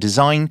world to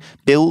design,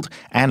 build,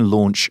 and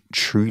launch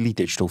truly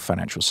digital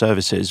financial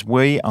services.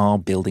 We are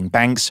building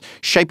banks,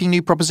 shaping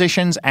new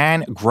propositions,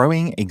 and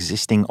growing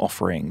existing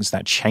offerings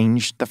that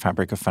change the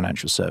fabric of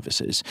financial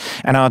services.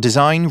 And our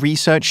design,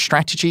 research,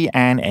 strategy,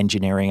 and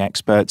engineering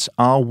experts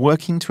are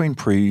working to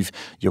improve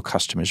your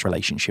customers'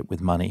 relationship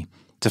with money.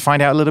 To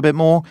find out a little bit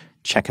more,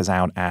 check us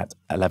out at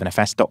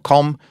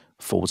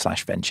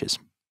 11fs.com/ventures.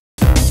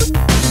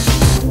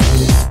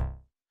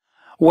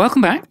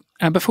 Welcome back.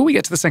 Before we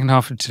get to the second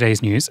half of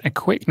today's news, a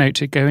quick note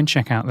to go and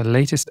check out the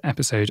latest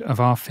episode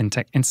of our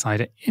Fintech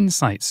Insider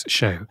Insights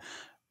show.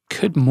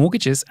 Could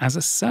mortgages as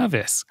a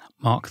service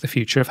mark the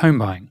future of home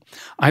buying?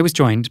 I was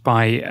joined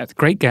by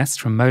great guests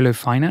from Molo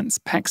Finance,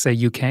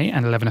 PEXA UK,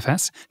 and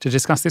 11FS to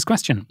discuss this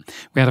question.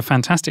 We had a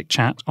fantastic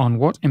chat on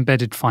what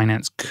embedded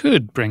finance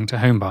could bring to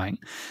home buying,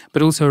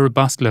 but also a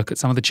robust look at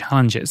some of the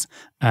challenges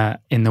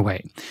in the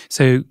way.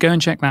 So go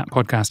and check that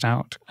podcast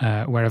out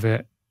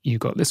wherever you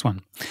got this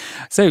one.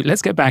 So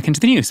let's get back into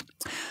the news.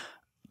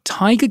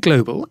 Tiger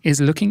Global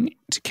is looking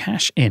to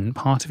cash in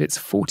part of its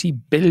 $40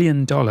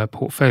 billion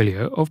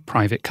portfolio of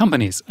private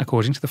companies,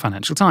 according to the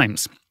Financial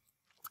Times.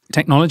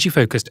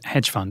 Technology-focused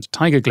hedge fund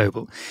Tiger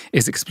Global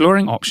is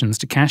exploring options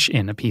to cash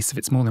in a piece of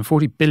its more than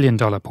 $40 billion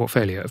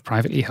portfolio of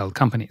privately held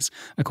companies,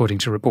 according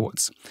to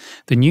reports.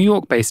 The New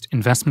York-based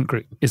investment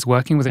group is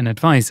working with an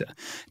advisor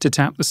to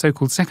tap the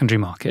so-called secondary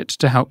market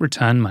to help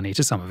return money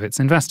to some of its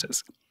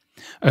investors.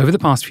 Over the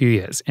past few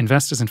years,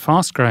 investors in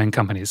fast-growing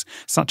companies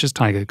such as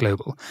Tiger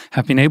Global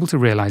have been able to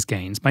realize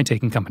gains by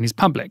taking companies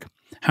public.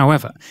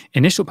 However,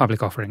 initial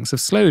public offerings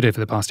have slowed over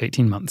the past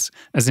 18 months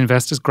as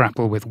investors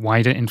grapple with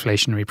wider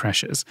inflationary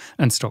pressures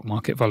and stock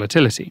market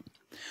volatility.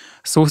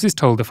 Sources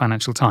told the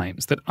Financial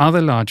Times that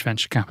other large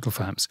venture capital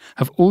firms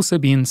have also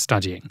been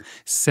studying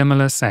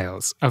similar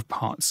sales of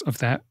parts of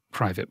their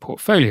private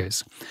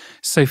portfolios.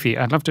 Sophie,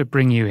 I'd love to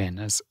bring you in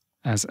as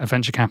a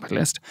venture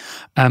capitalist.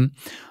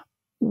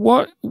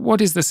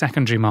 What is the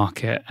secondary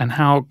market, and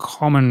how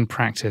common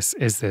practice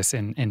is this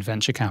in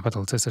venture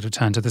capital to sort of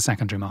turn to the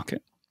secondary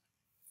market?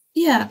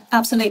 Yeah,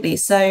 absolutely.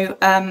 So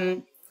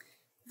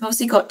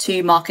obviously got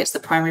two markets, the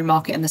primary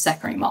market and the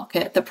secondary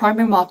market. The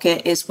primary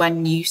market is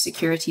when new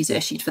securities are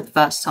issued for the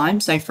first time.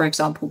 So, for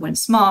example, when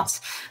Smart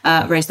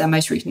raised their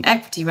most recent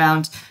equity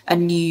round, a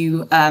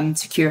new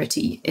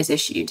security is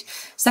issued.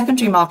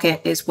 Secondary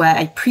market is where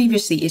a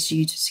previously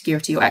issued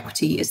security or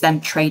equity is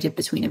then traded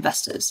between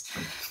investors.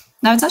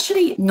 Now, it's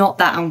actually not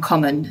that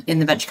uncommon in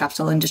the venture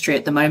capital industry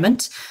at the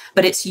moment,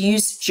 but it's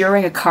used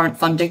during a current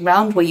funding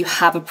round where you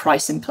have a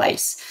price in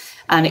place.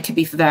 And it could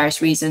be for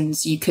various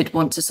reasons. You could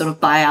want to sort of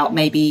buy out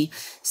maybe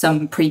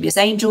some previous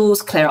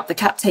angels, clear up the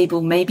cap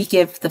table, maybe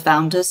give the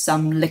founders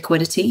some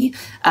liquidity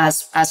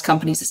as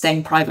companies are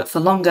staying private for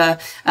longer.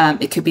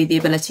 It could be the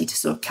ability to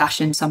sort of cash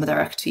in some of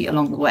their equity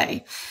along the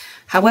way.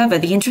 However,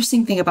 the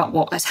interesting thing about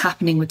what is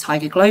happening with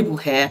Tiger Global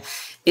here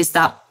is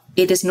that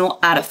it is not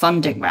at a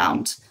funding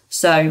round.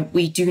 So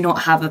we do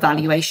not have a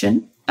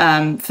valuation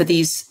for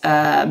these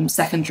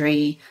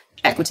secondary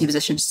equity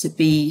positions to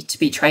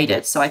be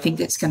traded. So I think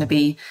it's going to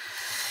be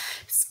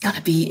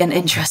an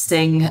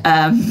interesting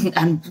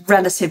and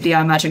relatively,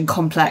 I imagine,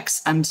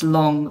 complex and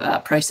long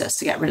process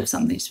to get rid of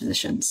some of these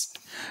positions.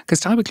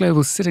 Because Tiger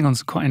Global is sitting on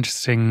some quite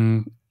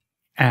interesting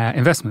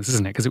investments,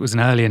 isn't it? Because it was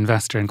an early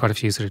investor in quite a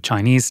few sort of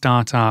Chinese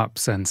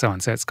startups and so on.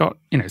 So it's got,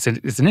 it's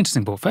an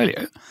interesting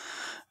portfolio,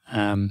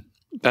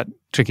 but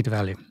tricky to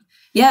value.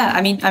 Yeah,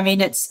 I mean,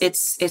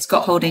 it's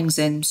got holdings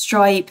in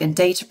Stripe, in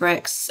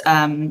Databricks,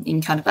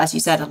 in kind of, as you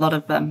said, a lot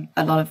of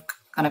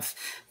kind of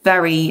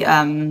very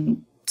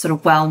sort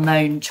of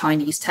well-known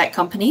Chinese tech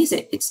companies.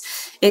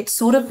 It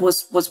sort of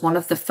was one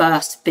of the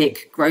first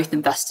big growth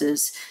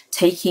investors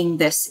taking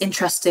this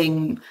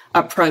interesting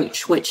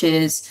approach, which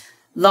is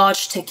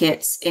large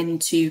tickets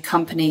into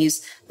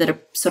companies that are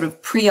sort of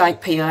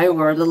pre-IPO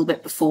or a little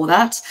bit before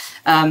that.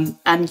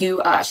 And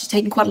you are actually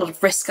taking quite a lot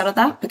of risk out of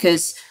that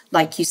because,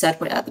 like you said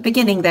at the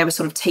beginning, they were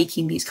sort of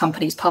taking these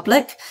companies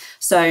public.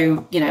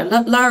 So,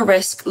 lower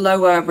risk,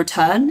 lower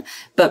return,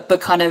 but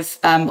kind of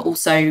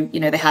also,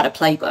 they had a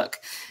playbook.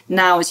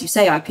 Now, as you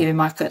say, IPO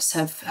markets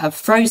have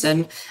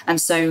frozen.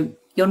 And so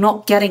you're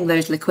not getting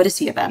those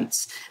liquidity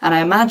events. And I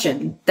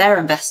imagine their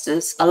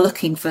investors are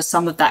looking for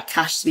some of that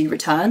cash to be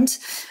returned.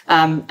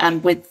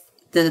 And with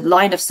the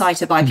line of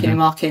sight of IPO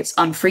markets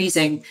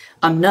unfreezing,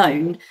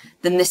 unknown,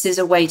 then this is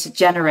a way to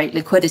generate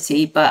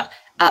liquidity. But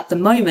at the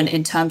moment,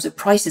 in terms of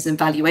prices and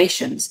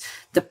valuations,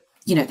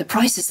 the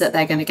prices that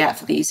they're going to get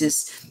for these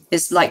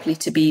is likely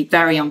to be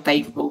very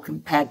unfavorable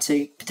compared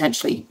to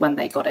potentially when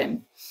they got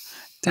in.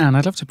 Dan,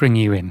 I'd love to bring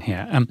you in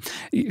here.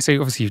 So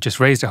obviously you've just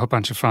raised a whole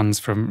bunch of funds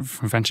from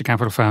venture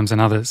capital firms and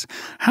others.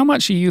 How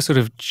much are you sort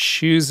of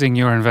choosing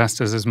your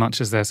investors as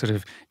much as they're sort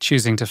of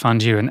choosing to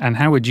fund you? And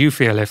how would you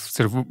feel if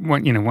sort of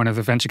one of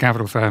the venture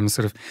capital firms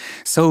sort of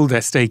sold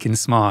their stake in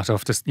Smart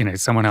off to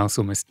someone else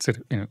almost sort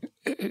of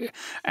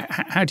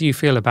how do you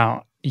feel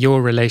about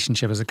your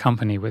relationship as a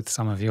company with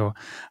some of your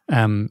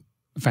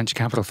venture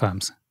capital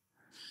firms?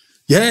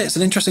 Yeah, it's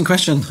an interesting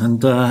question.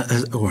 And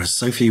or as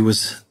Sophie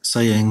was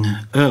saying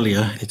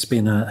earlier, it's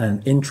been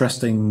an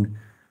interesting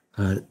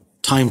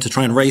time to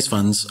try and raise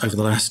funds over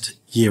the last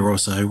year or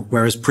so,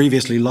 whereas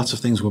previously lots of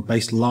things were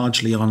based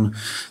largely on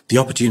the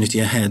opportunity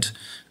ahead.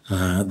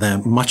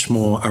 They're much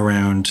more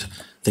around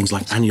things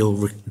like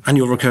annual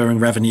recurring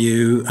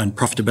revenue and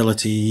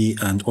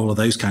profitability and all of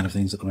those kind of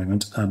things at the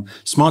moment.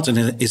 Smart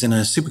is in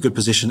a super good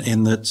position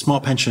in that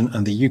Smart Pension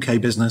and the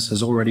UK business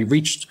has already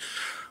reached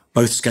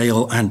both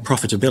scale and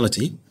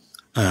profitability.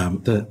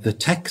 The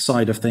tech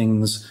side of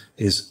things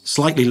is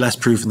slightly less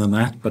proven than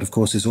that, but of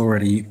course is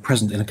already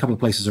present in a couple of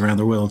places around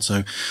the world.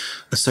 So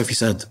as Sophie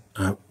said,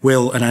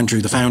 Will and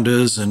Andrew, the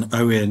founders, and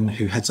Owen,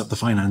 who heads up the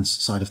finance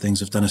side of things,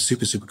 have done a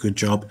super, super good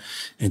job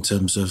in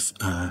terms of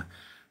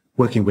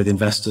working with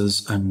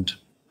investors and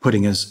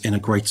putting us in a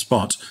great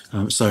spot.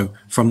 So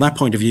from that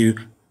point of view,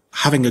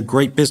 having a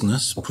great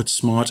business puts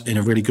Smart in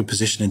a really good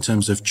position in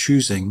terms of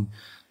choosing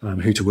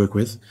who to work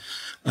with.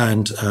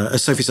 And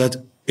as Sophie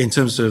said, in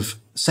terms of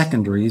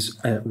secondaries,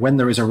 when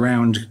there is a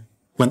round,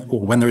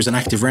 when there is an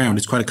active round,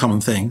 it's quite a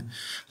common thing.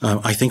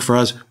 I think for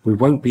us, we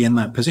won't be in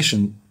that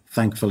position,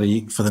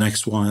 thankfully, for the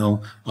next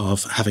while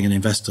of having an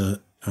investor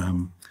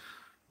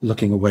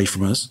looking away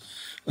from us.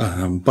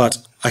 But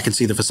I can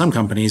see that for some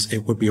companies, it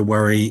would be a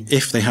worry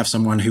if they have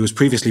someone who was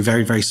previously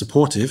very, very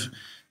supportive,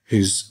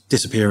 who's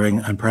disappearing,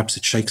 and perhaps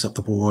it shakes up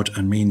the board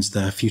and means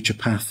their future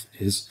path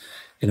is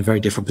in a very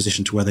different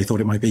position to where they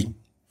thought it might be.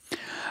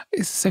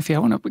 Sophie, I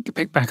want to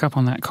pick back up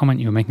on that comment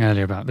you were making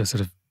earlier about the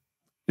sort of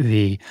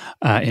the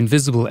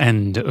invisible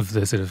end of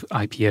the sort of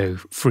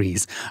IPO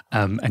freeze,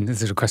 and the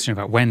sort of question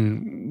about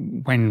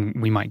when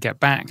we might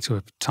get back to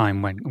a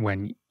time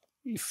when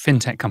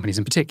fintech companies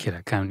in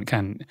particular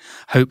can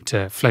hope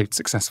to float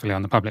successfully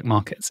on the public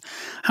markets.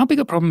 How big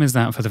a problem is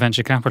that for the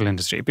venture capital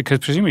industry? Because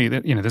presumably,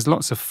 there's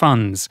lots of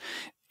funds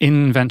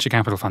in venture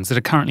capital funds that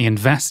are currently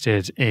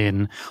invested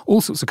in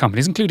all sorts of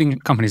companies, including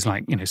companies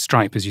like,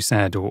 Stripe, as you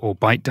said, or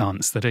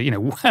ByteDance, that are,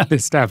 well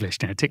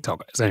established,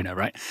 TikTok, Zona,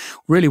 right?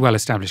 Really well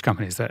established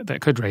companies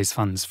that could raise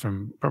funds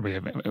from probably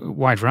a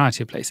wide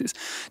variety of places.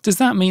 Does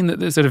that mean that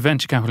the sort of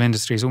venture capital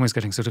industry is almost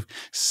getting sort of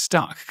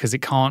stuck because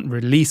it can't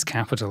release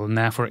capital and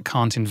therefore it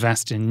can't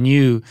invest in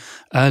new,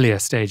 earlier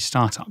stage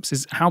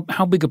startups?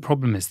 How big a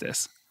problem is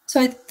this?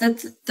 So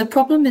the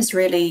problem is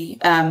really,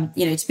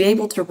 to be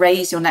able to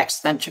raise your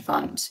next venture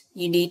fund,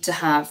 you need to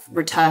have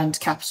returned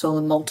capital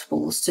and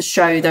multiples to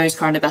show those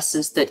current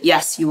investors that,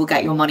 yes, you will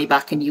get your money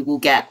back and you will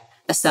get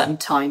a certain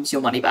times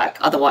your money back.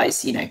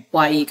 Otherwise,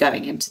 why are you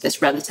going into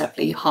this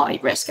relatively high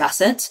risk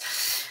asset?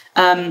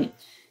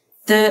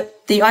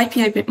 The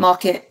IPO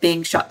market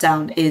being shut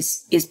down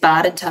is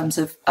bad in terms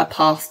of a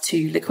path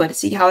to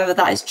liquidity. However,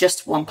 that is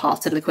just one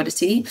path to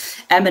liquidity.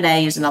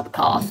 M&A is another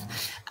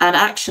path. And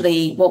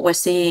actually, what we're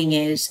seeing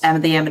is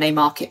the M&A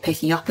market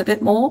picking up a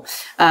bit more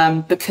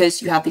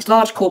because you have these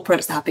large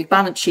corporates that have big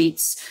balance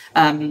sheets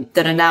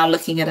that are now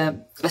looking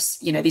at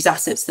these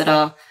assets that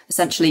are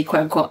essentially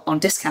quote unquote on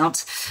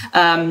discount,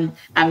 and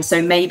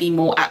so maybe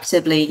more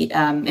actively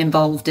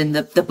involved in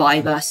the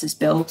buy versus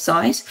build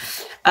side.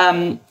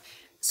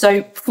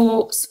 So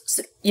for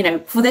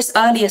this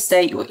earlier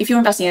stage, if you're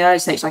investing in early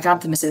stage like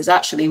Anthemis is,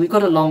 actually we've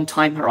got a long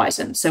time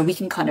horizon, so we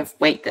can kind of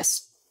wait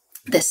this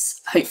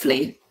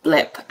hopefully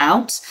blip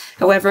out.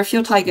 However, if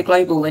you're Tiger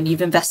Global and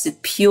you've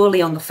invested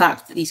purely on the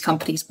fact that these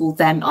companies will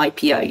then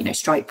IPO,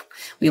 Stripe,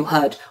 we all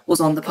heard, was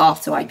on the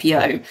path to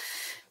IPO.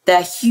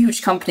 They're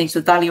huge companies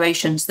with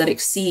valuations that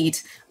exceed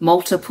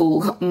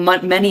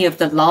many of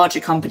the larger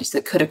companies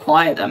that could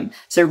acquire them.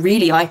 So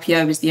really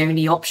IPO is the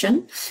only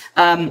option.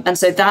 And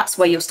so that's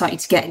where you're starting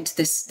to get into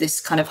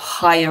this kind of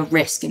higher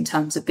risk in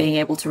terms of being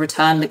able to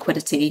return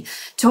liquidity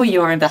to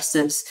your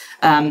investors,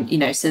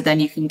 so then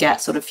you can get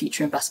sort of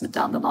future investment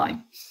down the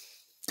line.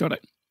 Got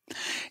it.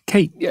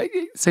 Kate,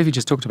 Sophie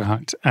just talked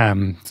about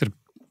sort of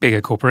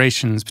bigger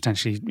corporations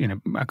potentially,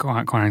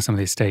 acquiring some of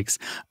these stakes.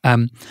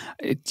 Do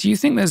you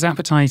think there's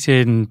appetite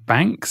in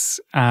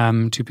banks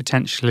to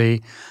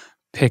potentially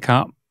pick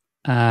up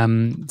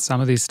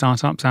some of these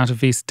startups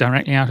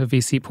directly out of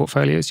VC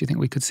portfolios? Do you think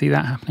we could see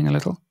that happening a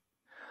little?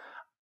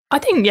 I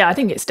think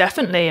it's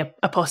definitely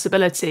a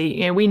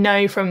possibility. We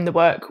know from the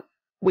work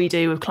we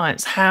do with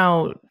clients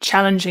how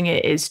challenging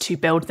it is to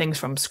build things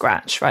from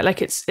scratch, right?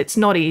 Like it's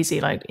not easy.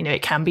 Like,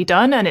 it can be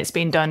done, and it's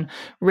been done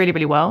really,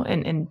 really well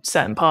in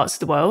certain parts of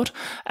the world.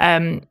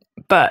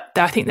 But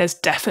I think there's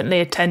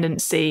definitely a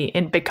tendency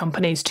in big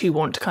companies to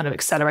want to kind of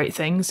accelerate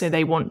things. So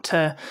they want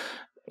to,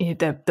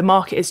 the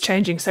market is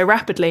changing so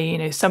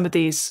rapidly. Some of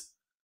these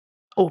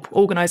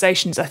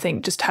organizations, I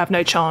think, just have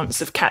no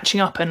chance of catching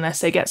up unless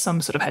they get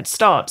some sort of head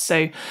start.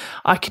 So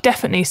I could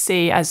definitely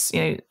see, as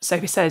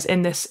Sophie says,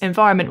 in this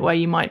environment where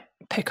you might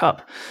pick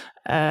up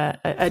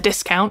a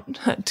discount,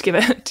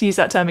 to use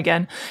that term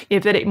again,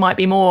 that it might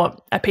be more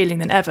appealing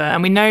than ever.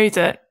 And we know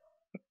that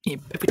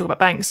if we talk about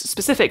banks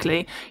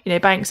specifically,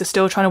 banks are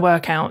still trying to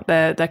work out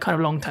their kind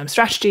of long-term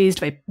strategies.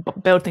 Do they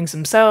build things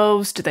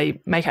themselves? Do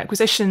they make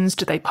acquisitions?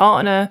 Do they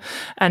partner?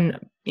 And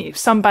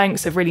some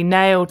banks have really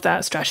nailed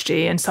that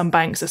strategy, and some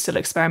banks are still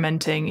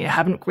experimenting,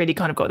 haven't really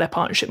kind of got their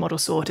partnership model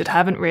sorted,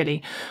 haven't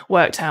really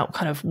worked out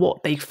kind of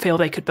what they feel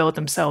they could build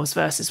themselves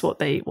versus what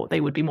they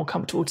would be more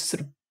comfortable to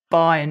sort of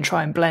buy and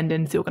try and blend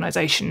into the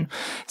organization.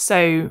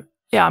 So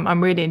yeah,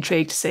 I'm really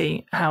intrigued to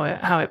see how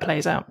it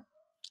plays out.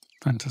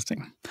 Fantastic.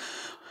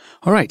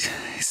 All right,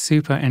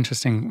 super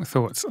interesting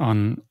thoughts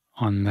on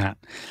that.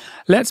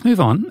 Let's move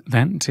on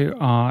then to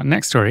our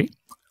next story,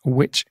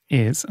 which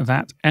is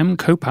that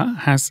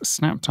M-KOPA has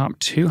snapped up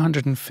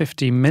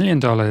 $250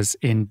 million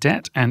in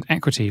debt and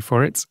equity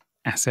for its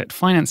asset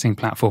financing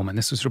platform. And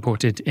this was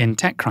reported in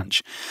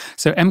TechCrunch.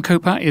 So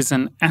M-KOPA is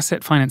an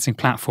asset financing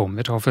platform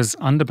that offers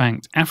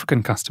underbanked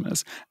African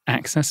customers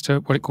access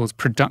to what it calls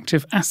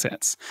productive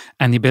assets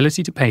and the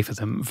ability to pay for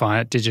them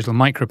via digital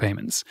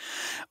micropayments,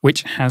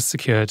 which has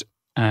secured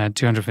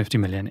 $250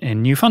 million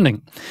in new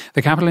funding.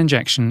 The capital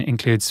injection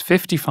includes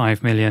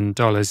 $55 million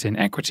in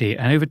equity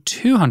and over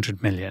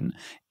 $200 million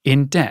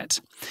in debt.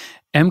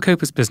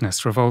 M-KOPA's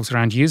business revolves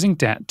around using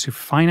debt to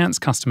finance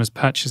customers'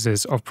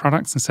 purchases of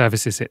products and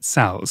services it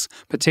sells,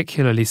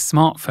 particularly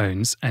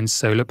smartphones and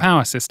solar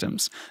power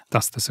systems,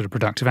 thus the sort of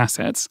productive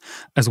assets,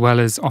 as well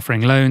as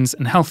offering loans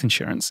and health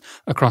insurance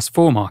across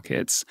 4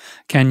 markets: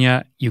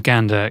 Kenya,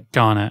 Uganda,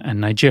 Ghana,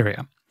 and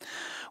Nigeria.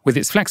 With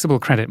its flexible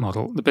credit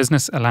model, the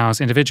business allows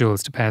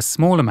individuals to pay a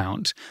small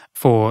amount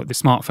for the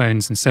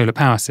smartphones and solar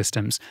power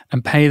systems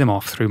and pay them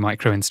off through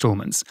micro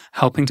installments,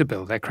 helping to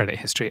build their credit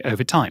history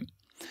over time.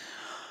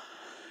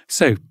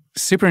 So,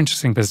 super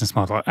interesting business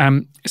model.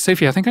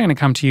 Sophie, I think I'm going to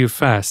come to you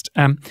first.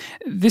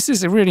 This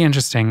is really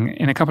interesting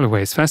in a couple of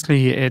ways.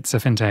 Firstly, it's a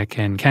fintech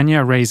in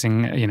Kenya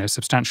raising a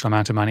substantial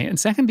amount of money. And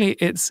secondly,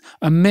 it's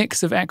a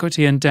mix of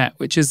equity and debt,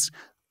 which is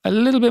a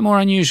little bit more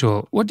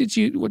unusual. What did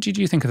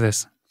you think of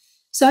this?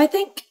 So I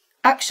think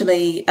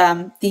actually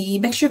the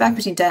mixture of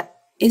equity and debt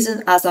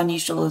isn't as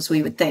unusual as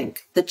we would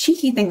think. The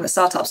cheeky thing that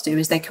startups do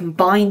is they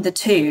combine the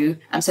two.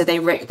 And so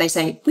they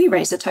say, we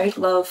raised a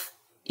total of,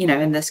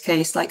 in this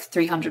case, like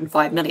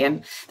 305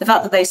 million. The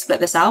fact that they split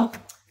this out,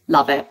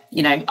 love it.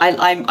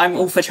 I'm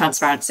all for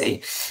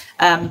transparency.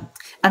 And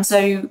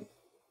so,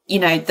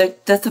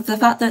 the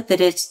fact that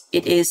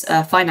it is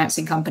a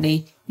financing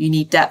company, you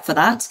need debt for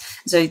that.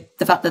 So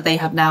the fact that they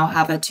now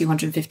have a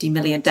 250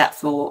 million debt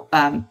for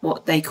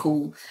what they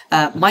call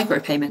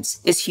micropayments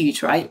is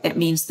huge, right? It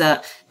means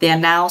that they are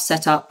now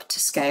set up to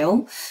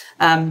scale.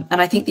 And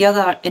I think the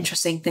other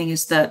interesting thing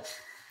is that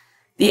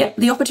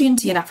the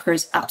opportunity in Africa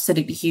is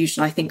absolutely huge,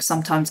 and I think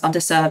sometimes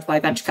underserved by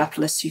venture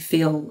capitalists who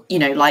feel,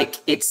 like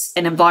it's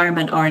an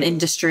environment or an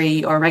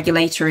industry or a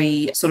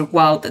regulatory sort of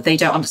world that they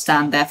don't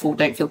understand, therefore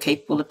don't feel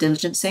capable of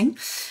diligencing.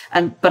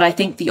 But I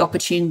think the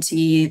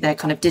opportunity, they're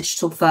kind of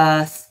digital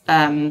first,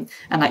 and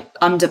like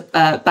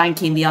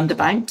banking the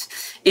underbanked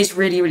is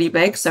really, really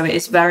big. So it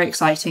is very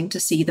exciting to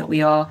see that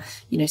we are,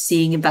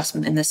 seeing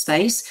investment in this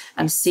space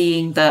and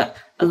seeing that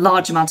a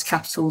large amount of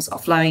capitals are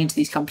flowing into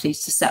these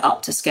companies to set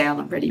up to scale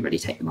and really, really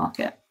take the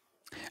market.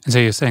 And so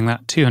you're saying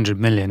that 200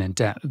 million in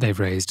debt that they've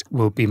raised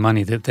will be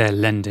money that they're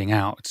lending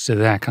out to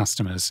their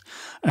customers,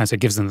 so it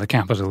gives them the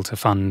capital to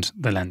fund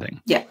the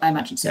lending. Yeah, I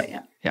imagine so.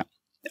 Yeah.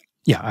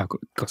 Yeah, of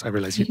course, I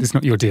realise it's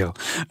not your deal.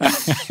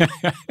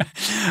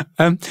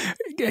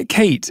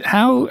 Kate,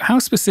 how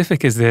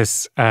specific is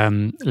this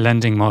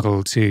lending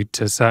model to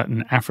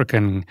certain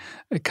African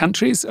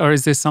countries, or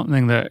is this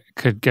something that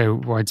could go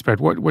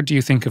widespread? What do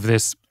you think of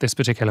this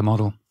particular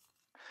model?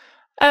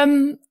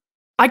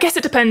 I guess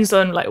it depends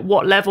on like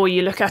what level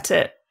you look at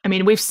it. I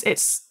mean,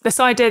 it's this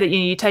idea that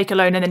you take a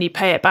loan and then you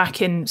pay it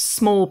back in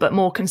small but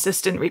more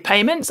consistent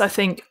repayments, I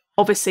think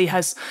obviously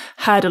has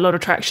had a lot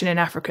of traction in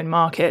African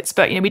markets,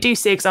 but we do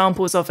see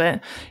examples of it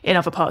in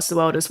other parts of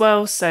the world as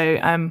well.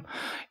 So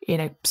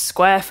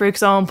Square, for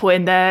example,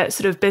 in their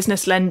sort of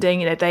business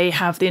lending, they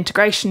have the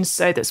integrations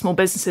so that small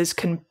businesses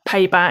can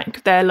pay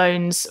back their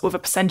loans with a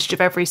percentage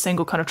of every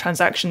single kind of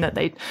transaction that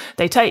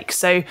they take.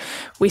 So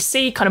we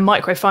see kind of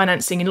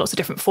microfinancing in lots of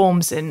different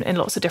forms in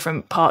lots of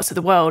different parts of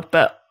the world,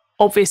 but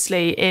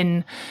obviously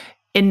in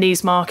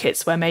these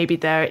markets where maybe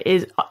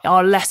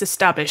are less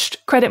established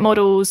credit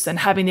models, and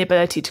having the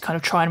ability to kind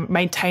of try and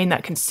maintain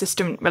that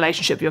consistent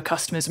relationship with your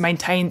customers,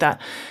 maintain that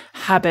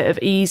habit of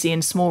easy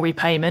and small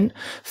repayment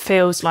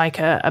feels like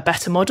a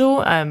better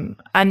model. And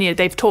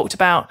they've talked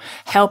about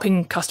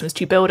helping customers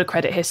to build a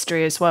credit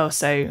history as well.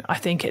 So I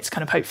think it's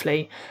kind of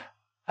hopefully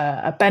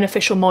a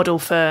beneficial model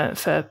for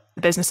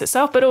the business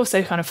itself, but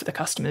also kind of for the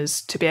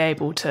customers to be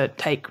able to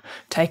take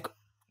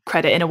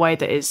credit in a way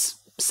that is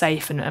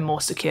safe and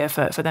more secure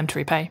for them to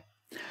repay.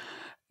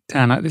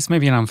 Dan, this may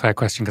be an unfair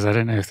question because I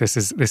don't know if this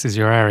is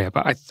your area,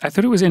 but I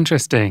thought it was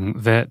interesting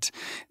that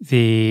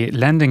the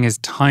lending is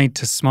tied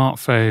to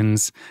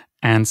smartphones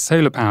and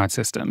solar-powered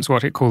systems,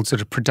 what it called sort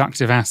of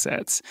productive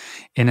assets,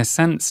 in a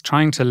sense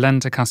trying to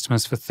lend to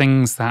customers for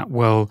things that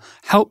will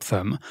help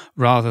them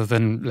rather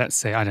than, let's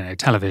say, I don't know,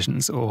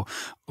 televisions or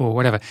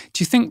whatever.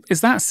 Do you think,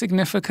 is that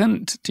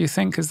significant? Do you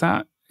think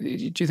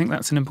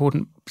that's an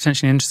important,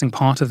 potentially interesting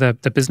part of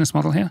the business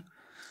model here?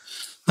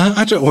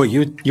 I don't know.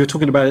 You were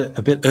talking about it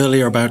a bit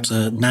earlier about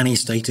nanny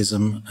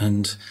statism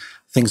and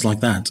things like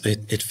that.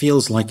 It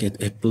feels like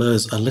it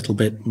blurs a little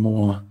bit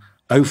more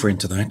over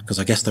into that, because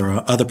I guess there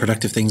are other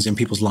productive things in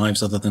people's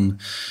lives other than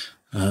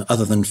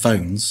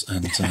phones,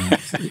 and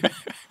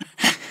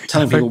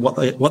telling people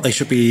what they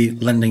should be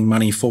lending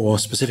money for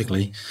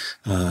specifically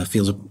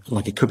feels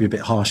like it could be a bit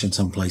harsh in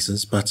some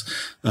places. But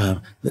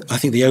I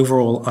think the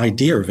overall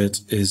idea of it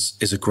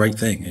is a great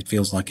thing. It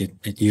feels like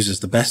it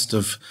uses the best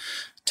of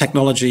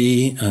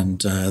technology and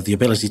the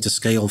ability to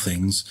scale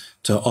things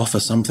to offer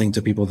something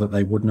to people that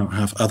they would not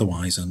have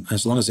otherwise. And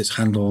as long as it's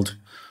handled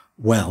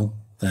well,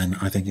 then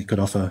I think it could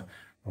offer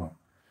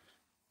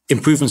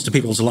improvements to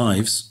people's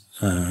lives,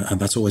 and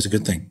that's always a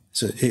good thing.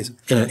 So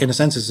in a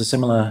sense, it's a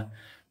similar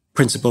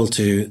principle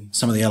to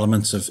some of the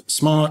elements of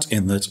Smart,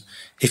 in that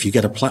if you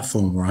get a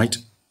platform right,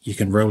 you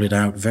can roll it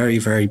out very,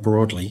 very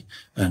broadly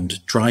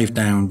and drive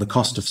down the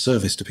cost of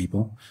service to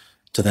people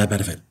to their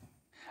benefit.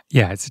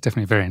 Yeah, it's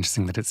definitely very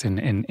interesting that it's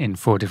in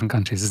 4 different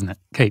countries, isn't it?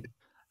 Kate?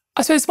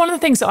 I suppose one of the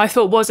things that I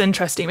thought was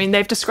interesting, I mean,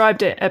 they've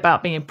described it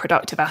about being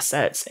productive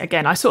assets.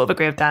 Again, I sort of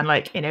agree with Dan,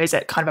 is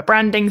it kind of a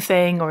branding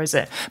thing or is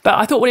it? But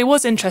I thought it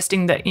was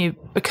interesting that,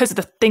 because of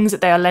the things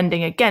that they are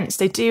lending against,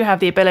 they do have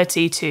the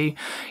ability to,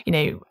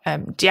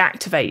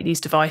 deactivate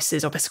these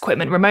devices or this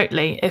equipment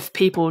remotely if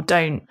people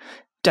don't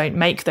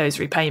make those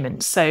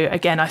repayments. So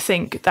again, I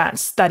think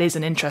that is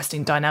an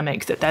interesting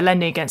dynamic, that they're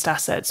lending against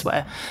assets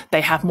where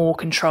they have more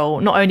control,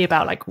 not only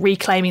about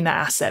reclaiming that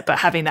asset, but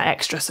having that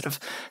extra sort of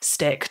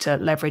stick to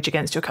leverage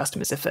against your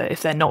customers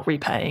if they're not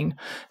repaying.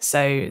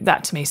 So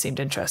that to me seemed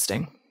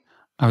interesting.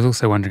 I was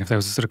also wondering if there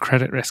was a sort of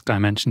credit risk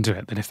dimension to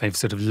it, that if they've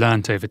sort of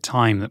learnt over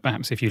time that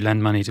perhaps if you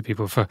lend money to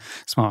people for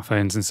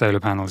smartphones and solar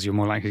panels, you're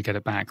more likely to get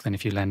it back than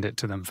if you lend it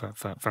to them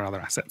for other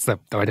assets, though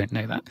I don't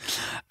know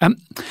that.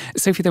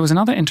 Sophie, there was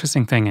another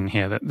interesting thing in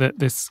here,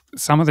 that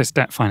some of this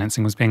debt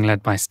financing was being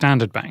led by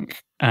Standard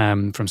Bank,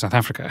 from South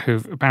Africa,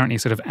 who've apparently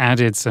sort of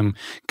added some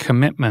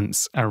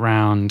commitments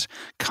around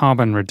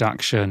carbon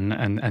reduction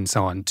and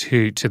so on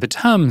to the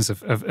terms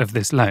of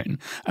this loan,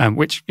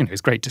 which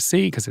is great to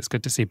see, because it's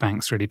good to see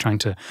banks really trying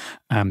to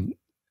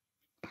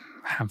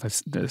have a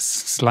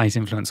slight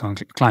influence on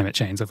climate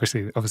change.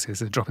 Obviously,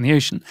 it's a drop in the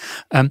ocean.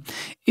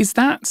 Is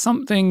that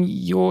something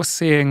you're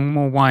seeing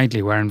more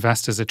widely, where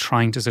investors are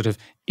trying to sort of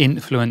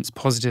influence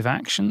positive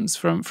actions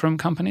from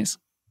companies?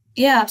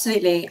 Yeah,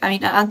 absolutely. I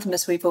mean, at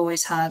Anthemis, we've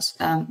always had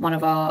one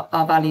of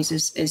our values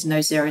is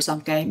no zero-sum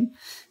game.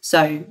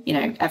 So,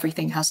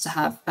 everything has to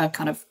have a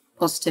kind of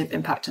positive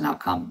impact and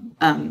outcome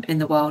in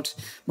the world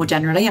more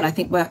generally. And I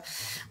think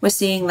we're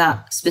seeing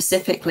that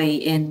specifically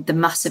in the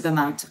massive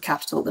amount of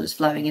capital that is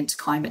flowing into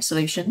climate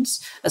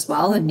solutions as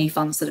well, and new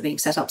funds that are being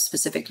set up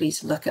specifically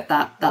to look at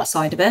that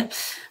side of it.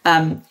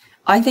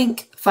 I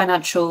think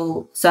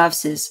financial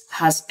services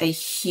has a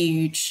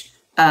huge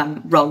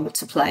role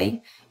to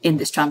play in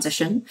this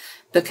transition,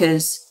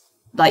 because,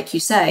 like you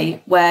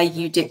say, where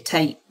you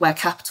dictate where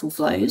capital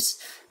flows,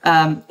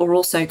 or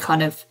also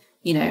kind of,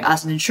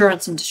 as an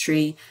insurance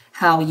industry,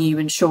 how you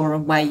insure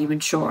and where you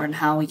insure and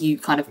how you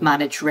kind of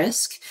manage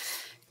risk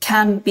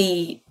can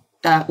be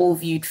all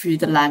viewed through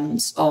the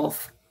lens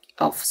of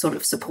sort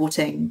of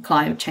supporting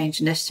climate change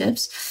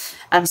initiatives.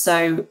 And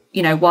so,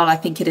 while I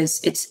think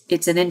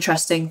it's an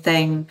interesting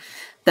thing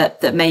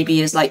that maybe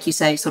is, like you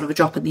say, sort of a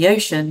drop in the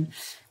ocean,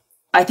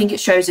 I think it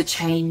shows a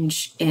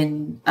change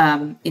in,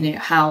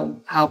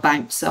 how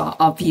banks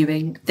are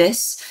viewing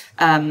this.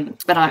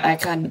 But I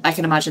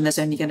can imagine there's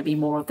only going to be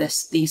more of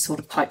these sort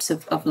of types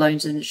of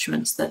loans and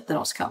instruments that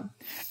are to come.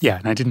 Yeah,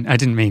 and I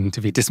didn't mean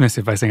to be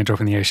dismissive by saying a drop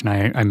in the ocean.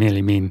 I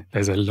merely mean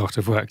there's a lot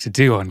of work to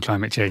do on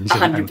climate change.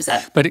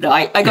 100%. But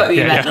I got what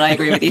you meant, and I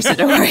agree with you, so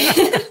don't worry.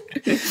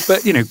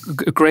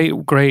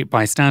 But great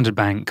by Standard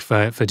Bank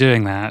for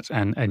doing that,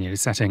 and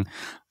setting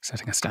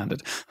a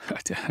standard.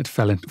 I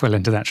fell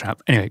into that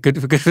trap. Anyway,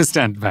 good for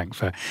Standard Bank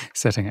for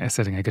setting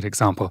a good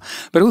example.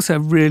 But also a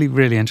really,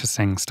 really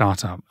interesting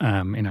startup.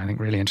 I think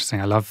really interesting.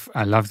 I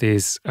love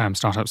these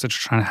startups that are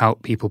trying to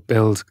help people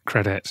build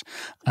credit,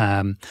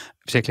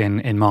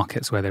 particularly in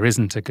markets where there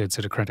isn't a good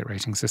sort of credit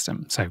rating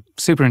system. So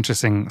super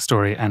interesting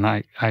story, and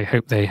I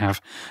hope they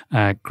have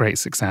great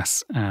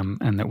success,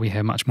 and that we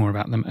hear much more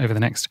about them over the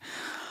next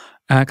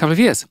couple of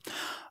years.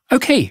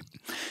 Okay,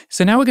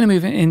 so now we're going to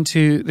move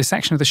into the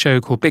section of the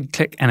show called Big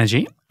Click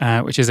Energy,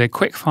 which is a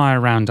quick fire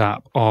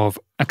roundup of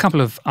a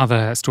couple of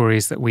other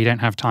stories that we don't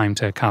have time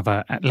to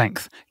cover at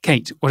length.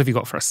 Kate, what have you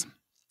got for us?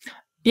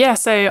 Yeah,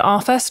 so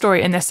our first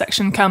story in this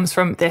section comes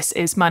from This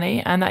Is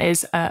Money, and that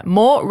is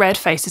more red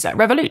faces at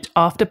Revolut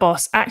after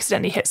boss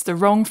accidentally hits the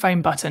wrong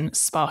phone button,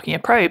 sparking a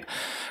probe.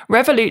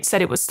 Revolut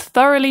said it was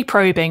thoroughly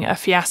probing a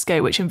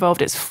fiasco which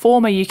involved its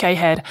former UK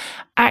head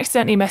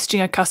accidentally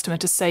messaging a customer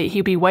to say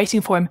he'd be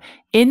waiting for him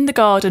in the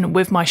garden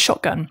with my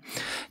shotgun.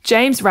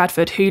 James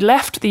Radford, who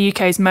left the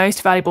UK's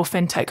most valuable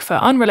fintech for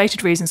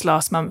unrelated reasons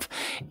last month,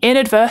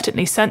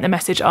 inadvertently sent the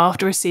message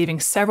after receiving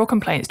several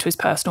complaints to his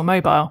personal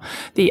mobile.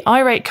 The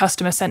irate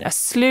customer sent a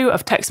slew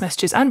of text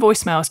messages and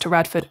voicemails to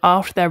Radford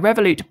after their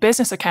Revolut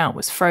business account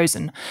was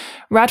frozen.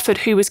 Radford,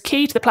 who was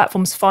key to the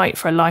platform's fight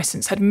for a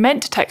license, had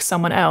meant to text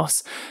someone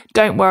else,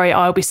 "Don't worry,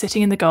 I'll be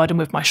sitting in the garden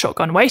with my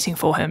shotgun waiting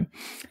for him."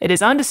 It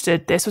is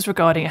understood this was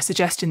regarding a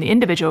suggestion the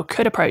individual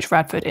could approach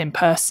Radford in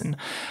person.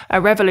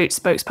 A Revolut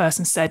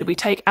spokesperson said, "We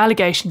take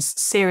allegations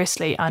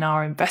seriously and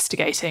are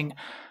investigating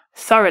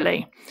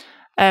thoroughly."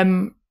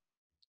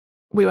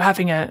 We were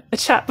having a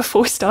chat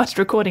before we started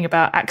recording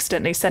about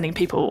accidentally sending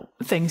people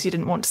things you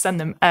didn't want to send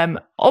them.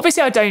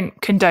 Obviously, I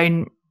don't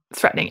condone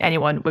threatening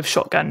anyone with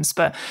shotguns,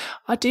 but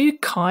I do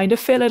kind of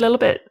feel a little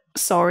bit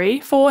sorry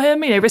for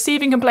him.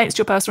 Receiving complaints to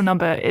your personal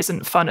number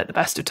isn't fun at the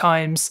best of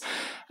times.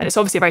 And it's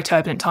obviously a very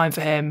turbulent time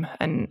for him.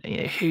 And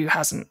who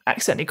hasn't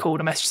accidentally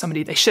called or messaged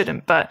somebody they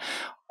shouldn't? But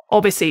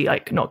obviously,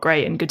 not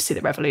great, and good to see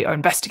that Revolut are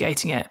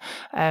investigating it.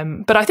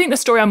 But I think the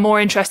story I'm more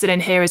interested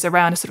in here is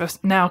around a sort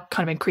of now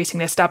kind of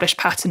increasingly established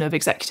pattern of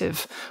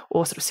executive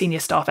or sort of senior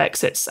staff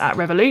exits at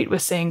Revolut. We're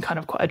seeing kind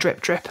of quite a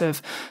drip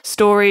of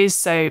stories.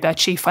 So their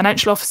chief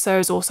financial officer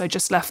has also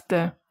just left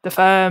the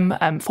firm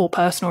for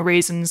personal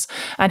reasons,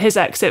 and his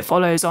exit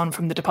follows on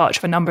from the departure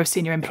of a number of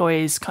senior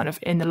employees kind of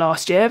in the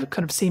last year,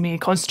 kind of seemingly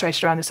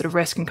concentrated around the sort of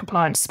risk and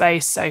compliance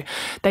space. So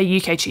their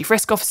UK chief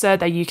risk officer,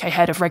 their UK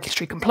head of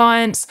regulatory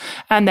compliance,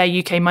 and their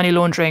UK money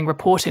laundering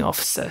reporting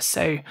officer.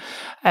 So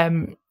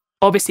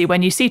obviously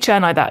when you see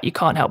churn like that, you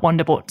can't help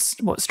wonder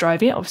what's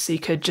driving it. Obviously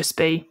it could just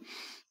be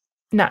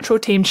natural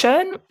team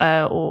churn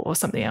or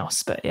something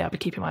else, but yeah, I'll be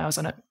keeping my eyes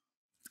on it.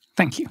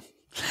 Thank you.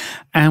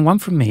 And one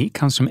from me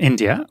comes from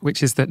India,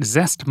 which is that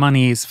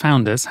ZestMoney's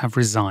founders have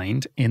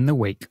resigned in the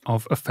wake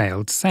of a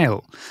failed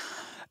sale.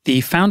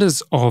 The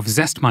founders of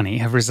ZestMoney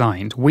have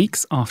resigned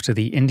weeks after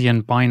the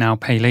Indian buy now,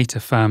 pay later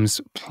firm's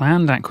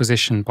planned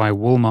acquisition by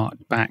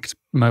Walmart-backed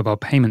mobile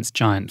payments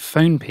giant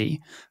PhonePe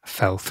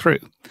fell through.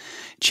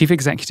 Chief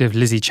Executive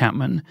Lizzie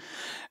Chapman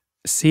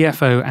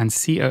CFO and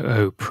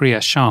COO Priya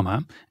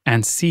Sharma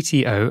and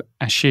CTO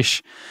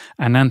Ashish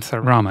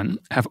Anantharaman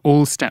have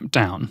all stepped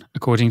down,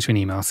 according to an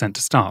email sent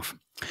to staff.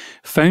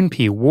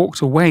 PhonePe walked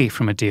away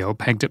from a deal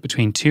pegged at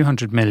between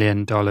 $200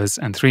 million and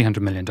 $300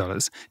 million,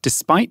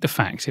 despite the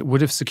fact it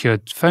would have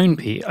secured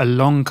PhonePe a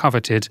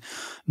long-coveted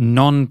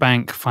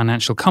non-bank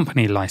financial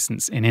company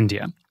license in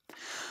India.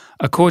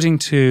 According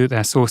to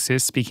their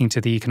sources speaking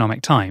to the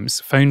Economic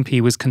Times,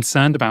 PhonePe was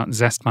concerned about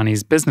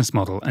ZestMoney's business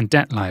model and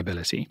debt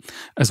liability,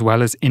 as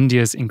well as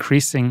India's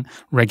increasing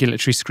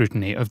regulatory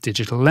scrutiny of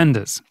digital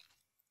lenders.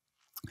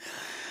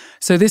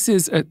 So this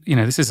is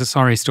a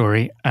sorry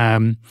story.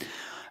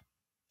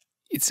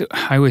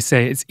 I always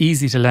say it's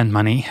easy to lend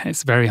money.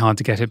 It's very hard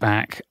to get it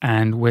back.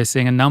 And we're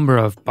seeing a number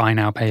of buy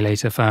now, pay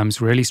later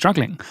firms really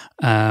struggling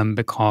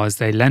because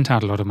they lent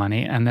out a lot of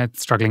money and they're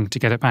struggling to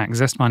get it back.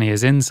 ZestMoney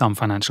is in some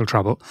financial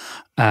trouble.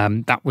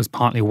 That was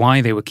partly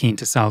why they were keen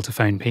to sell to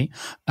PhonePe.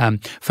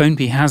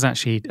 PhonePe has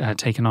actually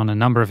taken on a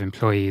number of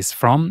employees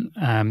from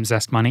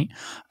ZestMoney.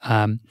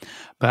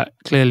 But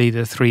clearly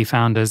the three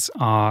founders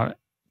are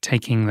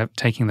taking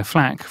the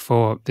flak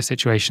for the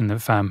situation the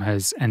firm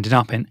has ended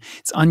up in.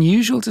 It's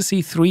unusual to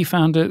see three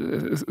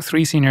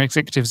senior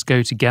executives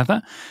go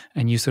together,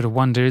 and you sort of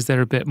wonder, is there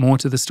a bit more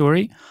to the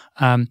story?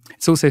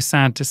 It's also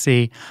sad to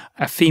see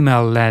a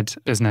female-led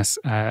business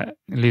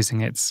losing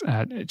its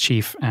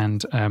chief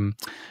and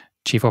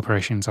chief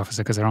operations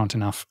officer because there aren't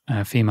enough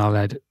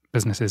female-led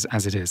businesses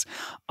as it is.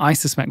 I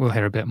suspect we'll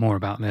hear a bit more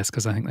about this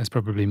because I think there's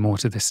probably more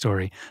to this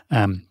story,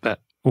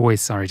 but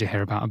always sorry to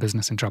hear about a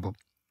business in trouble.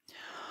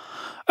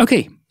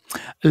 Okay,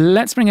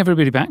 let's bring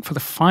everybody back for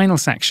the final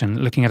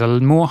section, looking at a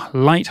more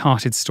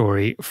light-hearted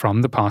story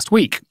from the past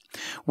week,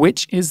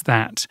 which is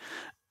that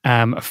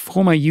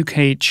former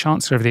UK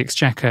Chancellor of the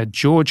Exchequer,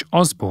 George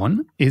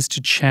Osborne, is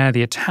to chair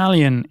the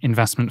Italian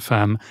investment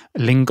firm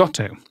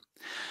Lingotto.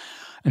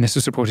 And this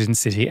was reported in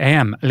City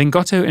AM.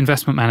 Lingotto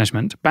Investment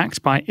Management,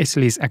 backed by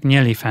Italy's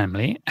Agnelli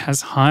family,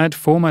 has hired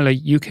former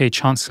UK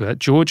Chancellor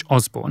George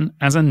Osborne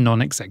as a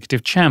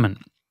non-executive chairman.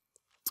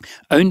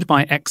 Owned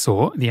by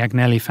Exor, the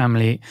Agnelli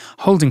family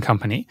holding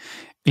company,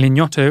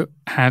 Lingotto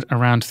had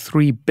around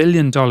 $3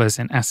 billion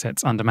in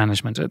assets under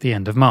management at the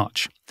end of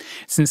March.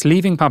 Since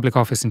leaving public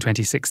office in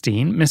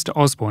 2016, Mr.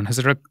 Osborne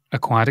has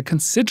acquired a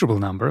considerable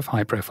number of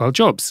high-profile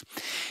jobs.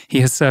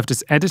 He has served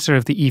as editor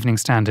of the Evening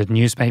Standard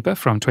newspaper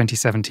from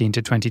 2017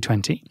 to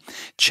 2020,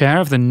 chair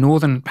of the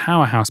Northern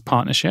Powerhouse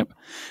Partnership,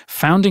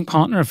 founding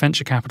partner of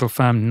venture capital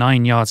firm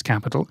 9 Yards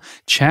Capital,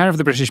 chair of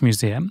the British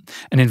Museum,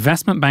 an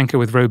investment banker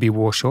with Roby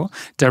Warshaw,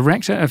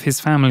 director of his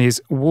family's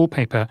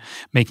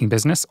wallpaper-making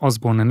business,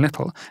 Osborne &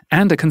 Little,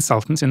 and a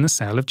consultant in the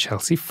sale of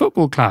Chelsea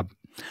Football Club.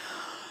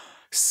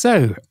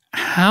 So,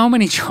 how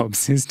many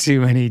jobs is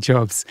too many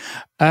jobs?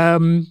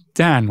 Dan,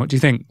 what do you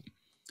think?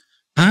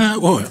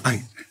 I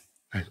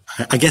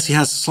guess he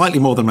has slightly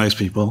more than most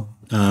people,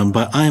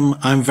 but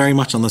I'm very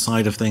much on the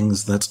side of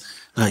things that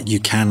you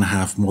can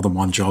have more than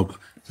one job,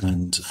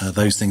 and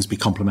those things be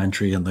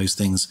complementary, and those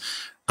things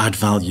add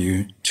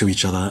value to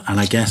each other. And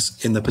I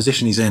guess in the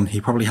position he's in, he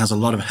probably has a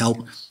lot of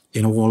help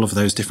in all of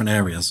those different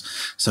areas.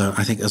 So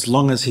I think as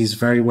long as he's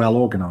very well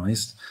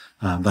organized,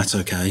 that's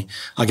okay.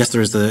 I guess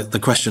there is the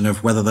question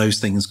of whether those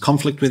things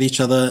conflict with each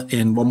other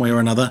in one way or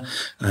another.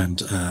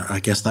 And I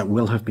guess that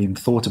will have been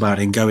thought about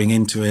in going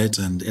into it,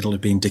 and it'll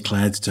have been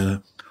declared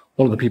to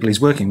all of the people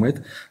he's working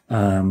with.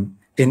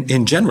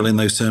 In general, in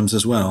those terms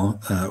as well,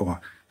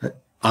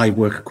 I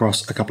work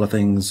across a couple of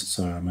things,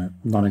 so I'm a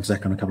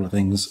non-exec on a couple of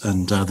things.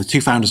 And the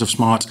two founders of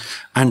Smart,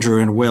 Andrew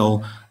and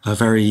Will, are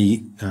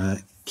very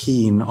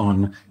keen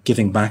on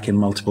giving back in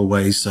multiple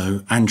ways.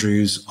 So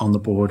Andrew's on the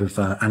board of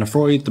Anna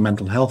Freud, the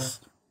mental health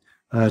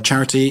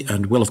charity,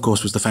 and Will, of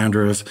course, was the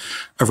founder of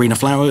Arena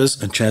Flowers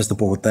and chairs the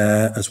board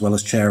there, as well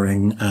as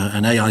chairing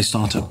an AI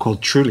startup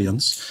called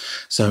Trilliance.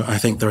 So I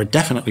think there are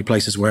definitely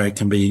places where it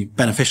can be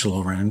beneficial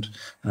all around.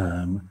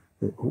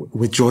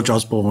 With George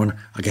Osborne,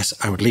 I guess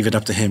I would leave it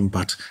up to him,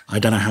 but I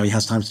don't know how he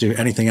has time to do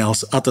anything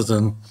else other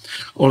than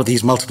all of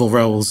these multiple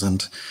roles.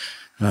 And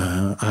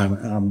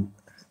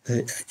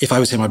if I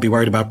was him, I'd be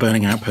worried about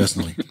burning out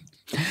personally.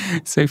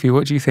 Sophie,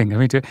 what do you think? I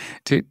mean,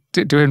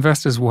 do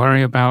investors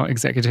worry about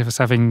executives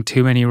having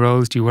too many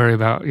roles? Do you worry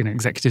about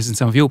executives in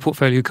some of your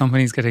portfolio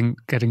companies getting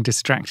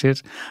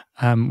distracted?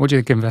 What do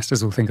you think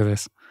investors will think of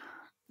this?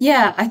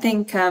 Yeah, I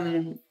think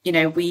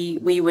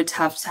we would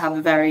have to have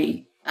a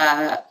very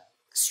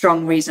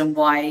strong reason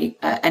why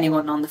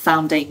anyone on the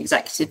founding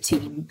executive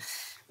team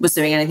was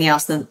doing anything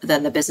else than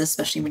the business,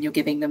 especially when you're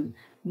giving them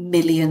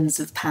millions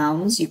of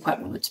pounds. You quite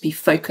want it to be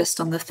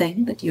focused on the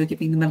thing that you're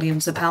giving the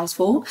millions of pounds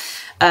for.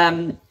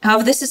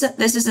 However, this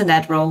is a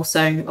NED role,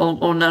 so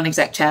or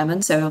non-exec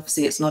chairman, so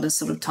obviously it's not as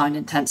sort of time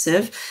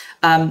intensive.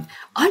 I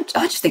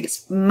just think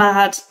it's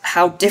mad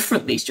how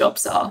different these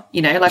jobs are.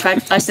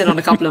 I sit on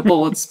a couple of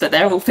boards, but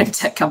they're all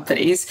fintech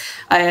companies.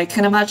 I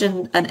can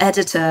imagine an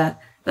editor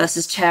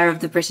versus chair of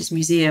the British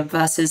Museum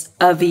versus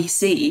a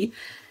VC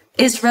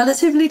is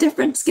relatively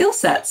different skill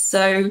sets.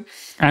 So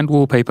and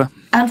wallpaper,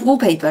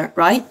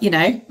 right?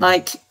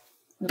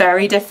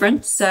 very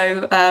different.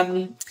 So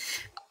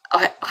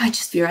I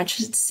just be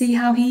interested to see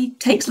how he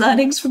takes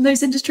learnings from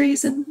those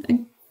industries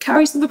and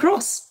carries them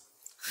across.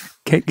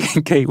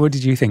 Kate, what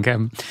did you think?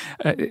 The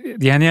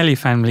Agnelli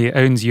family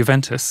owns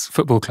Juventus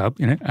Football Club.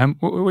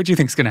 What do you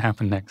think is going to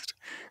happen next?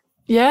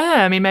 Yeah,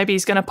 I mean, maybe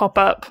he's going to pop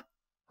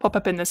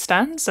up in the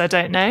stands. I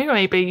don't know.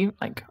 Maybe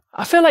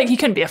I feel like he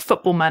couldn't be a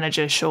football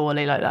manager.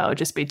 Surely, that would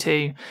just be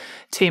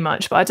too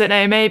much. But I don't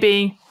know.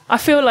 Maybe I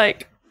feel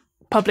like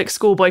public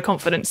schoolboy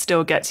confidence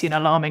still gets you an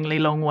alarmingly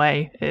long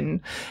way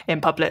in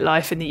public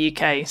life in the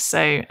UK.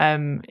 So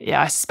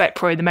I suspect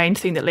probably the main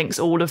thing that links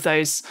all of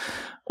those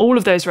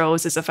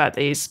roles is the fact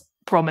that he's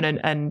prominent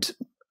and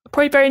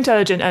probably very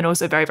intelligent and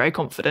also very, very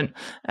confident.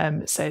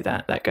 So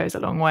that goes a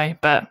long way.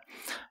 But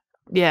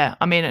yeah,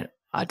 I mean,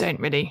 I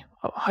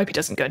hope he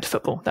doesn't go into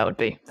football. That'd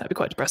be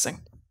quite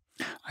depressing.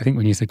 I think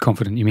when you said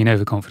confident, you mean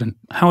overconfident.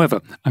 However,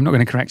 I'm not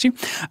going to correct you.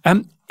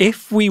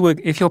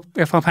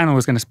 If our panel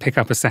was going to pick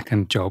up a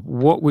second job,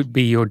 what would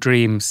be your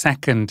dream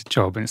second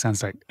job? And it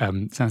sounds like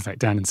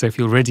Dan and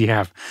Sophie already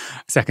have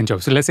a second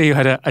job. So let's say you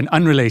had an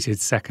unrelated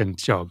second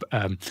job.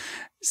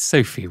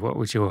 Sophie, what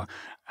would your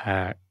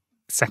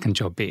second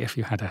job be if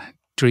you had a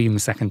dream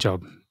second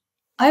job?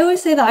 I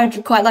always say that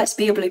I'd quite like to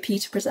be a Blue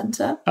Peter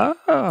presenter.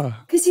 Oh.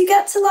 Because you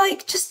get to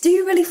just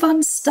do really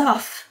fun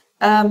stuff.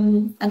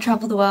 And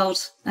travel the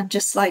world and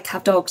just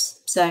have dogs.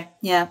 So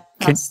yeah,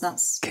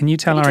 that's. Can you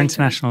tell our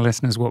international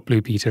listeners what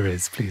Blue Peter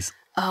is, please?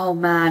 Oh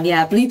man,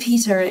 yeah, Blue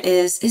Peter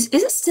is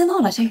it still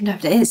on? I don't know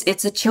if it is.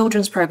 It's a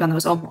children's program that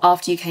was on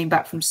after you came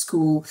back from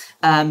school,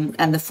 and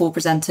the 4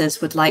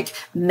 presenters would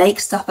make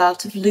stuff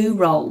out of loo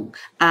roll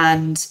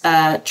and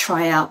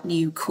try out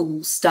new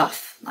cool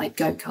stuff like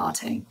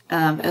go-karting.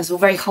 It was all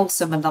very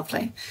wholesome and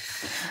lovely.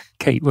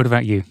 Kate, what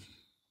about you?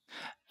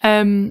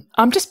 I'm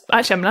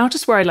now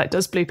just worried,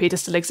 does Blue Peter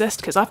still exist?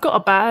 Because I've got a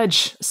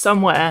badge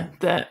somewhere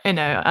that, and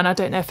I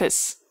don't know if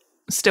it's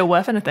still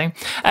worth anything.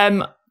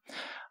 I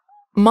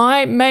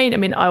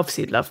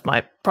obviously love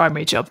my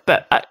primary job,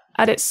 but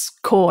at its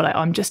core,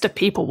 I'm just a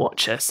people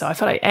watcher. So I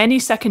feel like any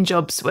second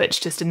job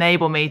switch just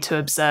enable me to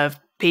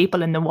observe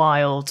people in the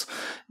wild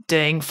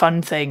doing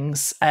fun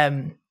things.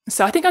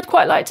 So I think I'd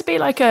quite like to be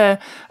a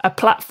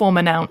platform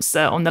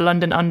announcer on the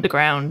London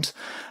Underground.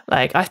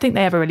 I think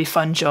they have a really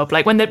fun job.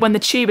 When the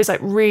tube is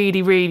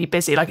really, really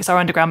busy, it's our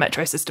underground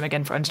metro system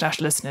again for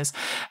international listeners.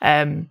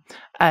 And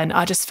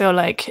I just feel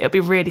like it'll be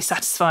really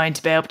satisfying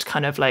to be able to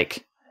kind of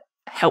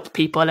help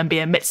people and be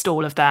amidst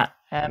all of that.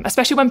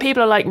 Especially when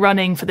people are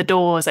running for the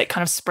doors,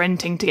 kind of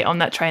sprinting to get on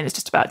that train that's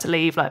just about to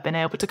leave, being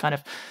able to kind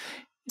of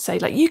say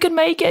you can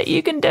make it,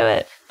 you can do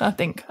it. I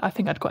think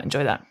I'd quite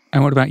enjoy that.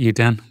 And what about you,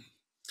 Dan?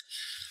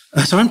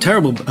 So I'm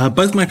terrible.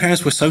 Both my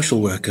parents were social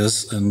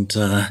workers and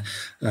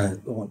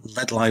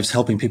led lives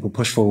helping people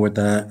push forward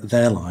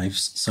their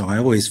lives. So I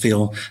always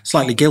feel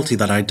slightly guilty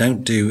that I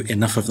don't do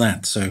enough of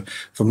that. So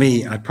for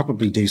me, I'd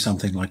probably do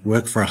something like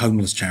work for a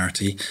homeless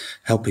charity,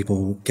 help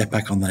people get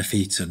back on their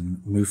feet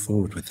and move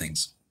forward with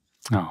things.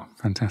 Oh,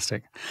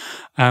 fantastic.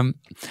 I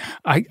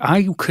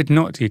could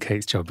not do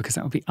Kate's job because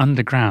that would be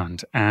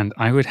underground and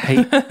I would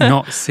hate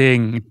not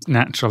seeing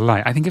natural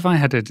light. I think if I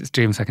had a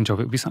dream second job,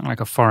 it would be something like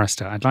a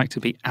forester. I'd like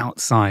to be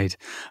outside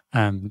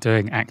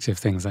doing active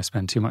things. I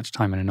spend too much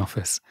time in an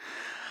office.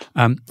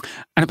 And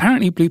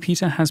apparently Blue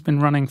Peter has been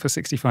running for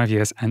 65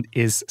 years and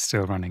is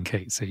still running,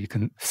 Kate. So you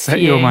can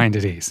set your mind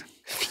at ease.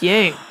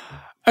 Phew.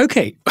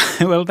 Okay,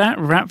 well, that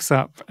wraps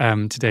up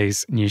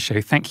today's news show.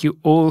 Thank you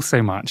all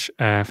so much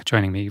for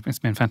joining me. It's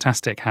been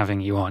fantastic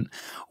having you on.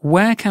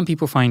 Where can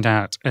people find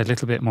out a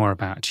little bit more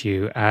about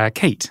you?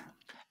 Kate?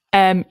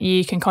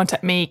 You can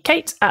contact me,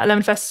 Kate, at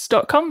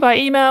 11fest.com via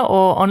email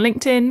or on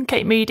LinkedIn,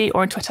 Kate Moody,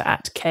 or on Twitter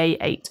at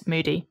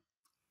K8Moody.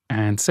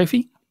 And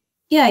Sophie?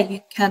 Yeah,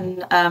 you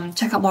can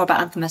check out more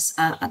about Anthemis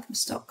at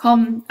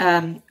anthemis.com,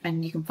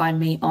 and you can find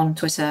me on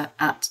Twitter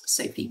at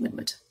Sophie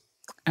Winwood.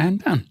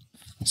 And Dan?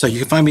 So you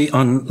can find me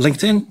on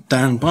LinkedIn,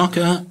 Dan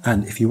Barker.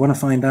 And if you want to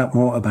find out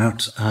more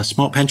about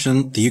Smart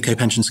Pension, the UK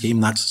pension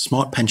scheme, that's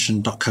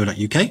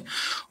smartpension.co.uk,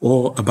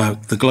 or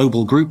about the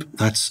global group,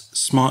 that's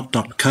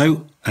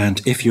smart.co.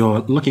 And if you're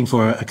looking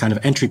for a kind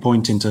of entry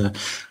point into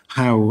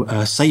how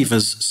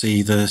savers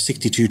see the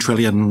 62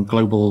 trillion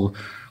global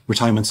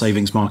retirement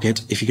savings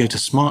market, if you go to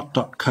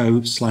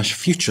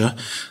smart.co/future,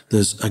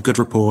 there's a good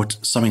report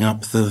summing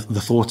up the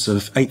thoughts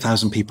of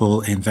 8,000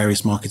 people in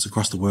various markets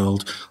across the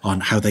world on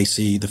how they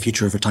see the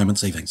future of retirement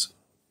savings.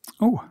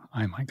 Oh,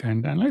 I might go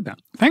and download that.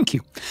 Thank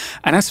you.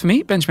 And as for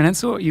me, Benjamin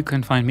Ensor, you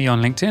can find me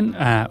on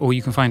LinkedIn, or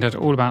you can find out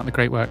all about the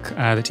great work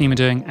the team are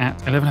doing at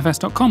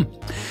 11fs.com.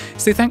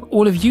 So thank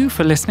all of you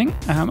for listening.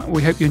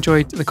 We hope you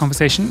enjoyed the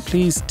conversation.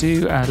 Please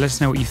do let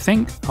us know what you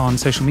think on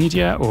social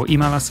media or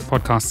email us at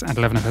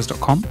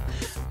podcasts@11fs.com.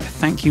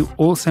 Thank you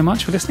all so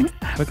much for listening.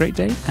 Have a great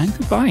day and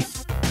goodbye.